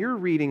tell from your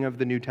reading of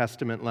the New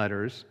Testament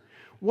letters,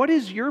 what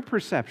is your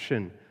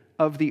perception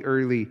of the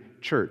early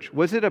church?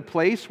 Was it a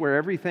place where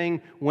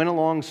everything went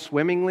along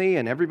swimmingly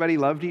and everybody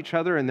loved each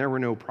other and there were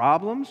no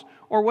problems?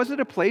 Or was it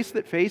a place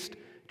that faced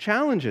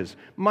challenges?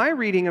 My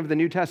reading of the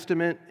New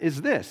Testament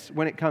is this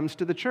when it comes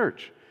to the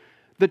church.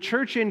 The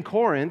church in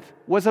Corinth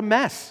was a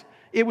mess.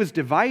 It was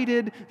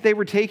divided. They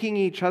were taking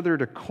each other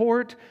to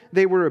court.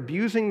 They were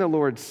abusing the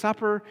Lord's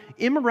Supper.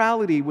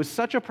 Immorality was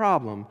such a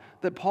problem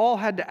that Paul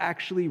had to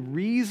actually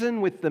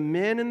reason with the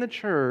men in the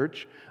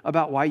church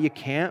about why you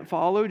can't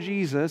follow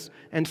Jesus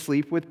and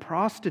sleep with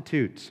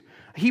prostitutes.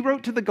 He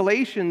wrote to the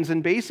Galatians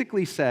and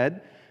basically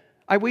said,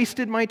 I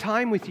wasted my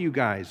time with you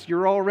guys.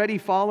 You're already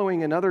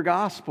following another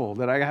gospel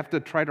that I have to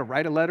try to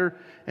write a letter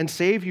and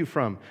save you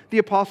from. The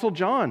Apostle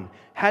John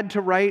had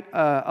to write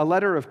a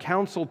letter of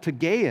counsel to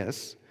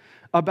Gaius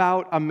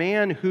about a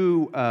man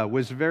who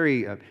was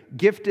very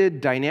gifted,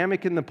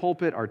 dynamic in the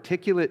pulpit,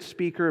 articulate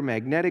speaker,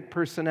 magnetic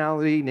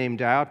personality named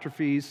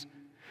Diotrephes,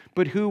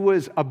 but who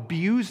was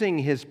abusing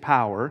his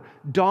power,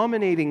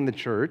 dominating the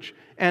church,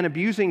 and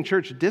abusing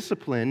church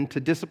discipline to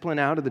discipline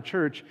out of the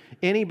church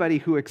anybody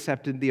who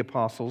accepted the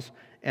apostles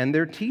and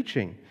their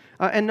teaching.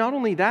 And not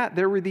only that,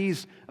 there were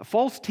these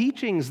false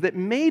teachings that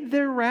made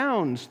their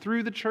rounds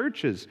through the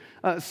churches.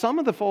 Some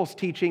of the false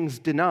teachings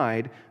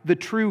denied the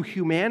true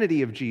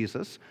humanity of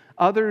Jesus.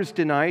 Others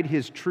denied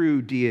his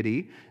true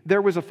deity.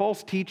 There was a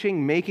false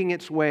teaching making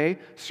its way,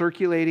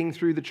 circulating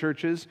through the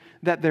churches,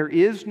 that there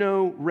is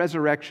no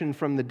resurrection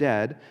from the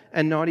dead,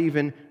 and not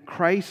even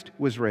Christ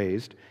was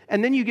raised.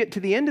 And then you get to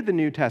the end of the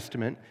New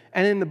Testament,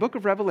 and in the book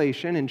of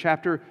Revelation, in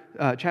chapters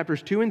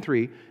 2 and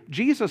 3,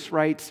 Jesus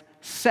writes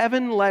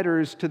 7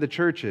 letters to the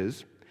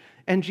churches,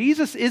 and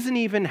Jesus isn't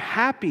even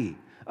happy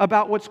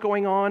about what's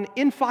going on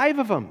in 5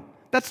 of them.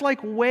 That's like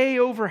way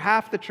over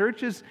half the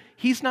churches.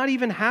 He's not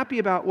even happy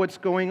about what's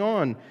going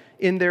on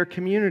in their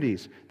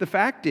communities. The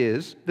fact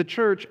is, the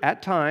church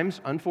at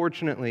times,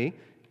 unfortunately,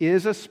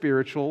 is a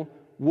spiritual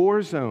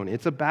war zone.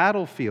 It's a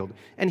battlefield.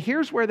 And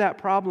here's where that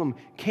problem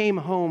came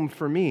home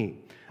for me.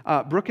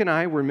 Brooke and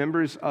I were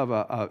members of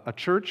a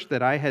church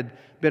that I had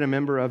been a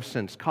member of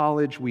since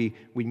college. We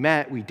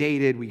met, we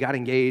dated, we got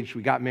engaged,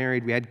 we got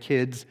married, we had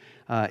kids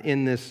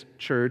in this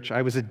church.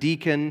 I was a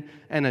deacon,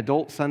 an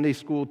adult Sunday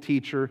school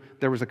teacher.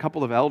 There was a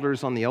couple of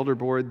elders on the elder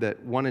board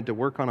that wanted to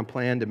work on a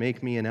plan to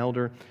make me an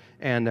elder.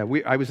 And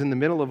I was in the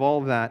middle of all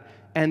of that.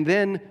 And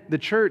then the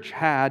church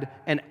had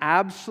an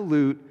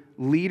absolute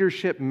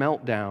leadership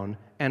meltdown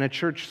and a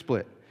church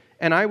split.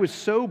 And I was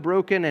so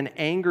broken and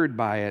angered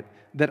by it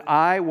that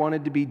I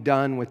wanted to be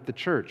done with the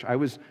church. I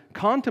was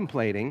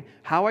contemplating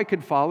how I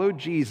could follow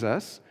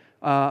Jesus,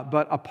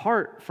 but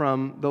apart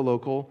from the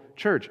local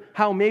church.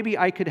 How maybe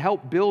I could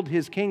help build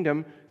his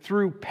kingdom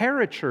through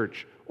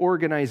parachurch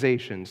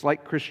organizations,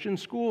 like Christian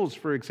schools,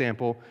 for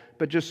example,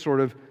 but just sort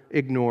of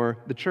ignore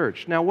the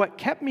church. Now, what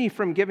kept me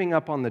from giving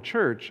up on the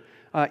church,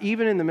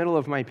 even in the middle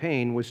of my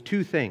pain, was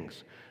 2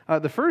 things.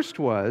 The first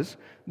was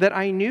that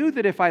I knew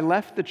that if I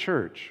left the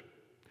church,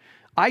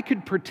 I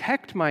could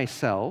protect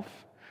myself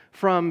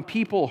from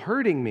people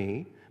hurting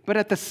me, but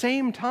at the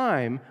same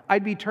time,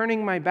 I'd be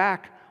turning my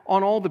back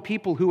on all the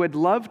people who had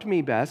loved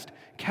me best,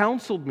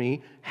 counseled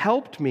me,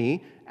 helped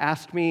me,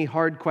 asked me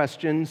hard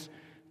questions,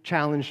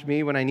 challenged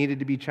me when I needed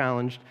to be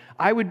challenged.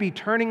 I would be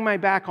turning my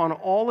back on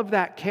all of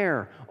that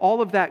care,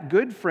 all of that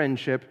good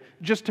friendship,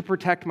 just to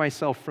protect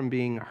myself from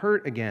being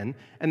hurt again.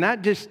 And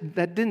that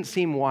didn't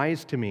seem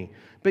wise to me.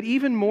 But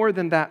even more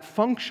than that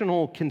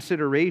functional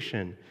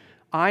consideration,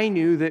 I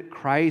knew that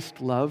Christ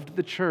loved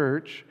the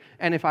church,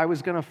 and if I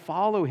was going to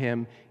follow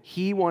him,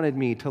 he wanted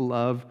me to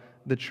love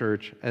the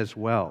church as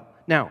well.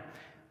 Now,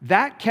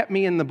 that kept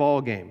me in the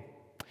ballgame.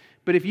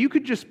 But if you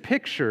could just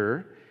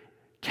picture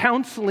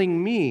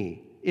counseling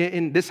me,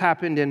 this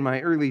happened in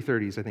my early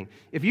 30s, I think.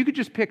 If you could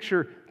just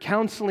picture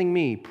counseling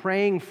me,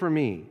 praying for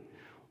me,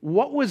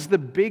 what was the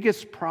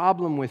biggest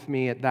problem with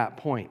me at that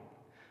point?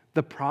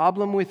 The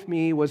problem with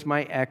me was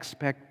my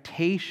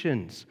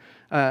expectations.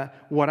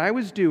 What I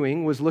was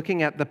doing was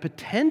looking at the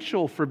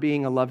potential for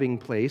being a loving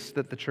place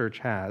that the church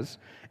has,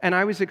 and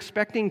I was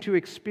expecting to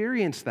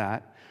experience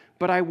that,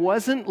 but I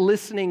wasn't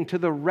listening to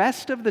the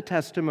rest of the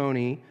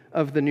testimony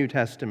of the New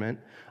Testament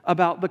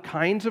about the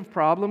kinds of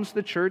problems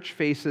the church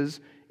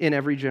faces in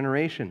every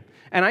generation.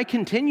 And I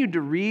continued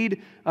to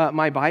read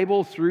my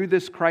Bible through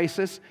this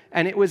crisis,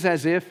 and it was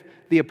as if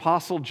the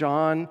Apostle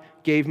John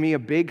gave me a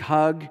big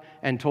hug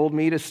and told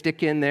me to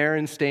stick in there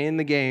and stay in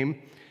the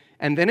game.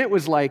 And then it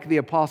was like the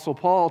Apostle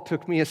Paul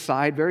took me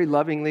aside very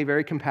lovingly,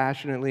 very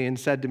compassionately, and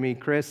said to me,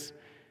 Chris,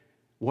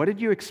 what did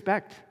you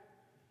expect?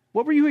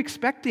 What were you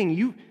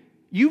expecting?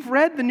 You've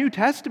read the New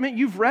Testament.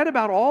 You've read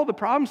about all the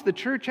problems the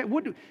church had.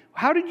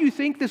 How did you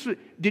think this was?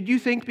 Did you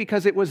think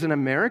because it was an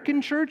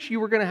American church you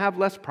were going to have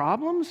less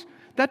problems?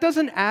 That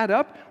doesn't add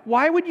up.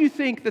 Why would you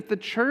think that the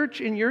church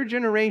in your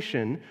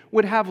generation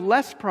would have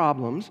less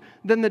problems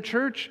than the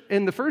church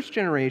in the first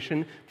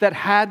generation that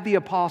had the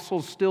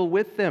apostles still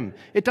with them?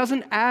 It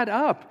doesn't add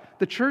up.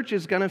 The church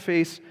is going to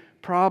face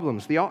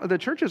problems. The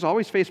church has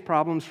always faced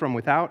problems from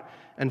without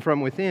and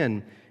from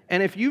within.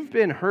 And if you've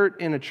been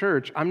hurt in a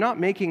church, I'm not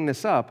making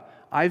this up.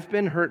 I've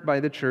been hurt by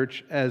the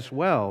church as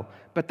well.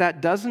 But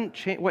that doesn't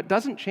what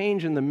doesn't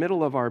change in the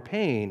middle of our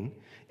pain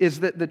is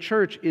that the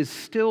church is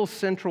still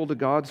central to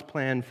God's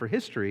plan for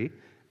history,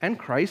 and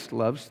Christ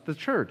loves the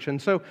church.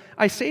 And so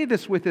I say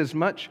this with as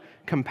much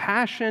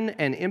compassion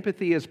and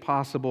empathy as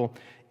possible.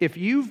 If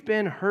you've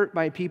been hurt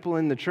by people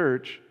in the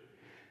church,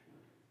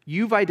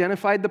 you've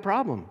identified the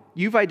problem.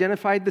 You've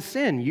identified the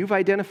sin. You've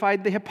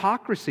identified the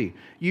hypocrisy.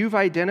 You've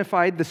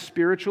identified the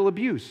spiritual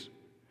abuse.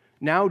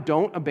 Now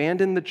don't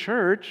abandon the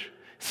church.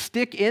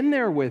 Stick in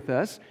there with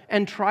us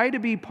and try to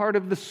be part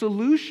of the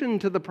solution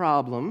to the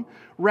problem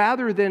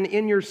rather than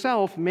in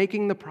yourself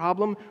making the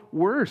problem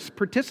worse.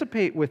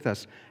 Participate with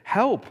us.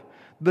 Help.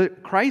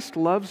 Christ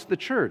loves the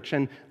church.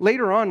 And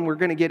later on, we're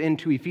going to get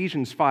into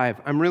Ephesians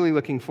 5. I'm really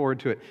looking forward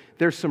to it.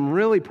 There's some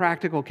really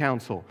practical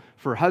counsel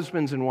for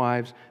husbands and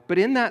wives. But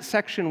in that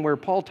section where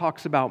Paul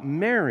talks about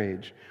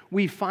marriage,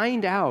 we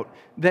find out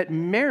that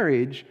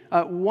marriage,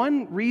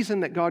 one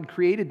reason that God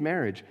created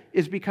marriage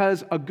is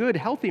because a good,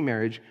 healthy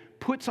marriage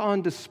puts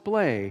on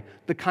display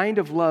the kind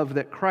of love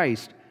that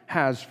Christ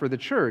has for the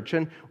church.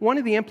 And one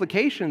of the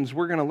implications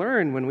we're going to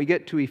learn when we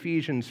get to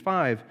Ephesians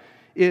 5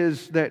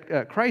 is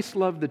that Christ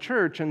loved the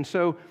church. And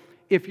so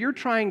if you're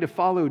trying to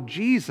follow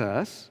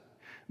Jesus,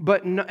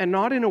 but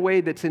not in a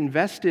way that's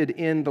invested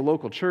in the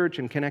local church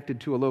and connected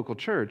to a local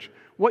church,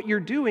 what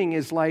you're doing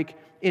is like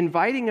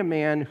inviting a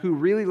man who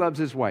really loves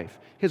his wife.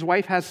 His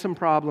wife has some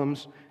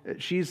problems.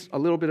 She's a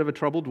little bit of a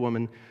troubled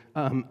woman.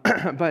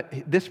 But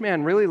this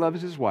man really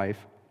loves his wife.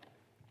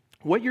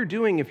 What you're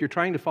doing if you're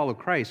trying to follow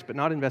Christ but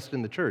not invest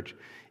in the church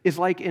is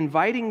like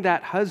inviting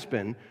that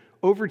husband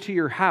over to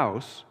your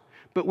house,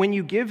 but when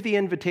you give the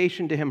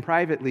invitation to him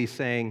privately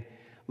saying,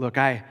 look,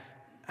 I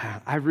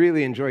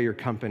really enjoy your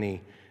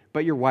company,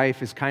 but your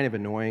wife is kind of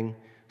annoying,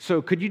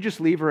 so could you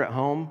just leave her at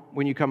home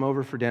when you come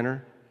over for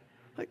dinner?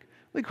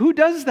 Like who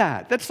does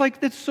that?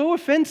 That's so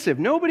offensive.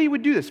 Nobody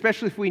would do this,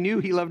 especially if we knew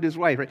he loved his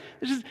wife, right?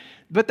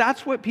 But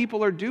that's what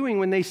people are doing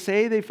when they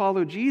say they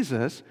follow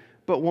Jesus,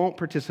 but won't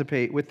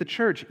participate with the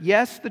church.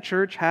 Yes, the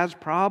church has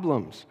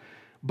problems,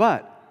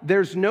 but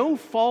there's no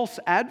false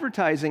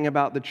advertising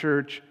about the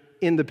church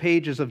in the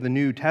pages of the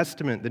New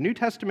Testament. The New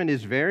Testament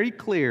is very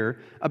clear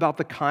about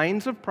the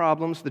kinds of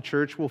problems the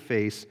church will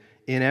face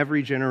in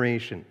every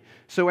generation.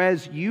 So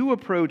as you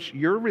approach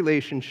your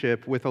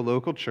relationship with a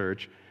local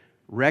church,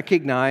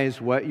 recognize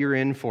what you're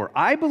in for.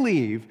 I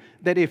believe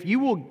that if you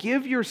will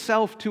give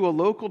yourself to a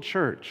local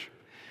church,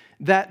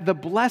 that the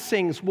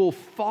blessings will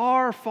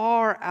far,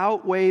 far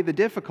outweigh the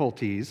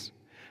difficulties,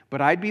 but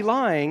I'd be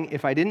lying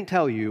if I didn't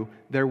tell you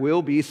there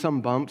will be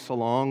some bumps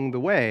along the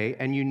way,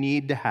 and you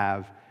need to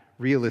have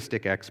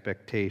realistic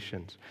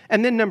expectations.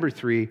 And then number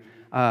 3,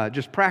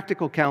 just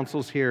practical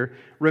counsels here.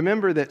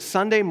 Remember that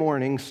Sunday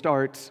morning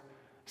starts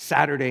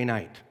Saturday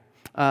night.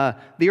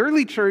 The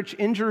early church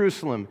in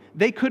Jerusalem,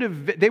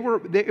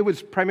 it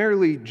was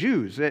primarily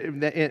Jews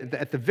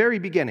at the very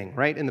beginning,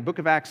 right? In the book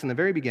of Acts in the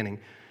very beginning.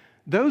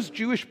 Those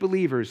Jewish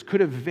believers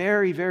could have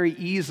very, very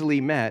easily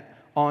met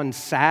on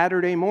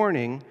Saturday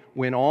morning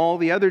when all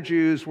the other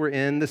Jews were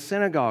in the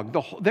synagogue.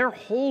 Their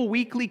whole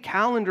weekly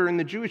calendar in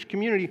the Jewish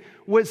community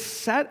was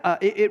set,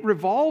 it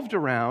revolved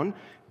around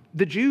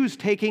the Jews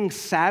taking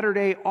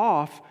Saturday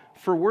off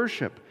for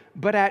worship.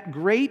 But at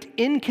great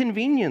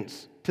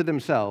inconvenience to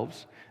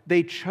themselves,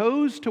 they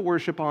chose to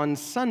worship on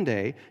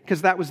Sunday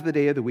because that was the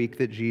day of the week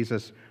that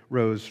Jesus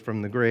rose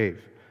from the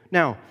grave.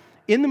 Now,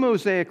 in the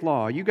Mosaic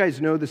Law, you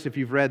guys know this if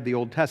you've read the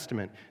Old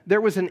Testament,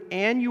 there was an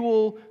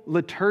annual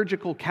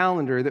liturgical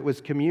calendar that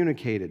was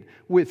communicated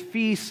with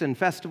feasts and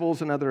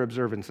festivals and other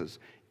observances.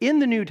 In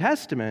the New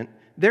Testament,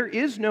 there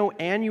is no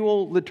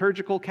annual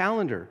liturgical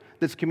calendar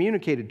that's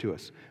communicated to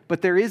us,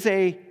 but there is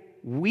a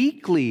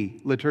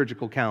weekly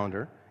liturgical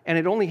calendar, and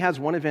it only has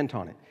one event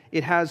on it.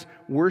 It has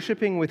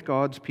worshiping with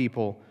God's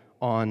people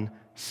on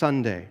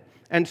Sunday.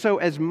 And so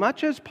as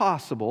much as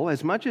possible,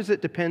 as much as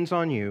it depends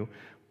on you,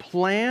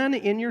 plan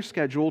in your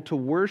schedule to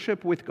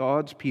worship with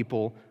God's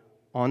people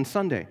on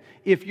Sunday.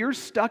 If you're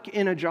stuck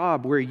in a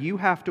job where you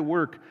have to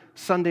work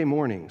Sunday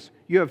mornings,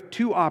 you have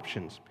 2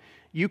 options.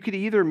 You could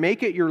either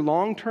make it your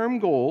long-term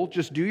goal,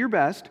 just do your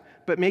best,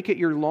 but make it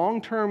your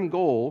long-term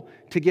goal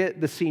to get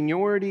the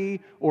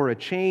seniority or a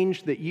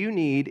change that you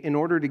need in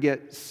order to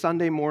get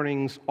Sunday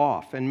mornings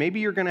off. And maybe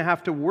you're going to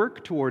have to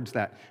work towards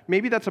that.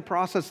 Maybe that's a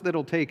process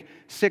that'll take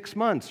 6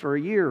 months or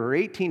a year or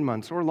 18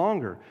 months or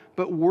longer.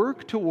 But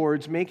work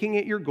towards making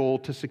it your goal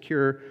to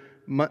secure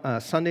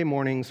Sunday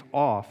mornings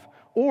off.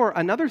 Or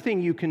another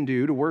thing you can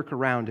do to work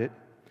around it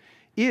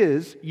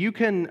is you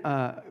can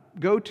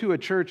go to a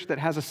church that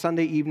has a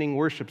Sunday evening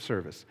worship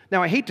service.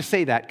 Now, I hate to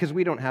say that because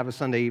we don't have a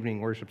Sunday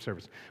evening worship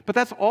service, but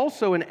that's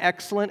also an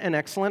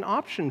excellent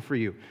option for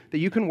you, that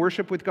you can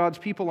worship with God's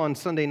people on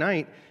Sunday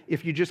night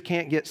if you just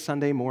can't get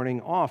Sunday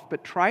morning off.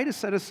 But try to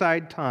set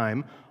aside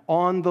time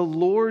on the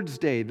Lord's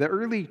Day. The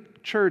early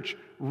church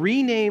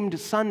renamed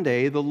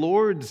Sunday the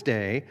Lord's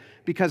Day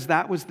because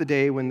that was the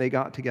day when they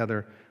got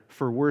together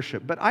for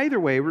worship. But either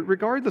way,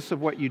 regardless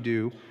of what you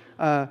do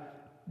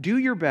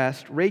your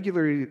best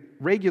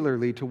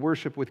regularly to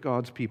worship with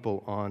God's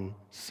people on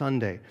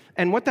Sunday.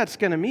 And what that's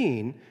going to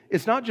mean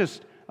is not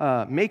just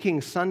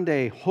making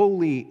Sunday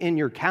holy in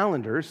your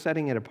calendar,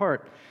 setting it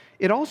apart.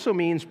 It also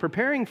means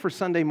preparing for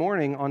Sunday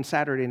morning on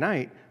Saturday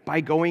night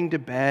by going to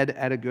bed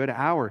at a good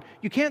hour.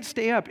 You can't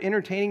stay up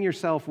entertaining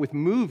yourself with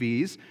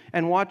movies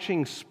and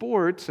watching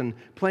sports and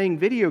playing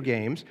video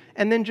games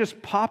and then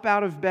just pop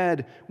out of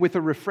bed with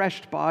a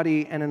refreshed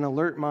body and an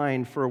alert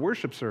mind for a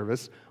worship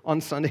service on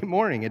Sunday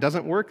morning. It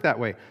doesn't work that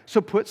way.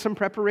 So put some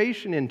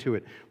preparation into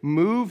it.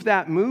 Move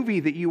that movie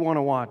that you want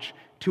to watch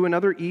to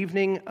another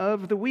evening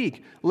of the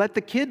week. Let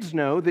the kids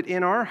know that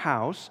in our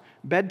house,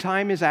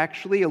 bedtime is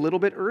actually a little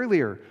bit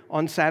earlier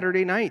on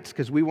Saturday nights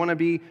because we want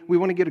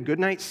to get a good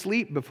night's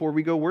sleep before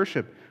we go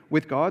worship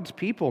with God's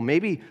people.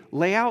 Maybe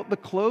lay out the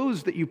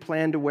clothes that you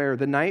plan to wear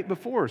the night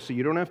before so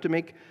you don't have to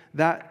make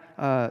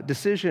that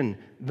decision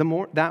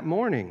that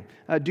morning.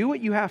 Do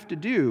what you have to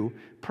do.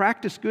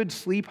 Practice good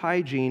sleep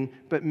hygiene,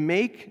 but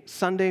make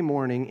Sunday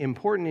morning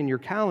important in your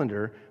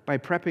calendar by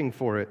prepping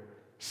for it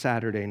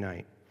Saturday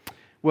night.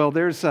 Well,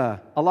 there's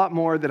a lot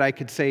more that I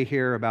could say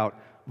here about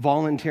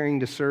volunteering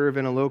to serve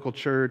in a local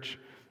church,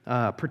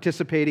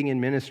 participating in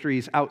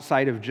ministries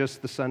outside of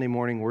just the Sunday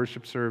morning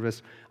worship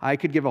service. I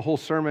could give a whole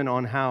sermon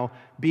on how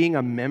being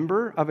a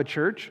member of a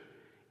church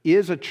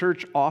is a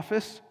church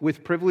office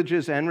with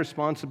privileges and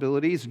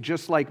responsibilities,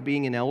 just like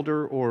being an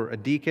elder or a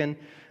deacon,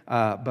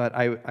 but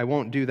I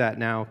won't do that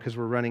now because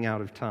we're running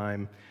out of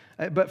time.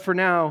 But for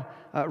now,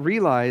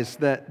 realize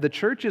that the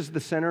church is the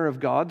center of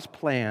God's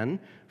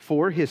plan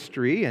for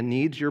history and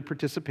needs your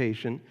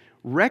participation.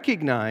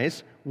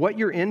 Recognize what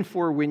you're in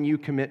for when you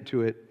commit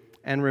to it,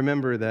 and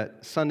remember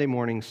that Sunday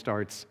morning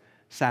starts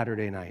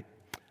Saturday night.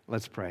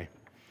 Let's pray.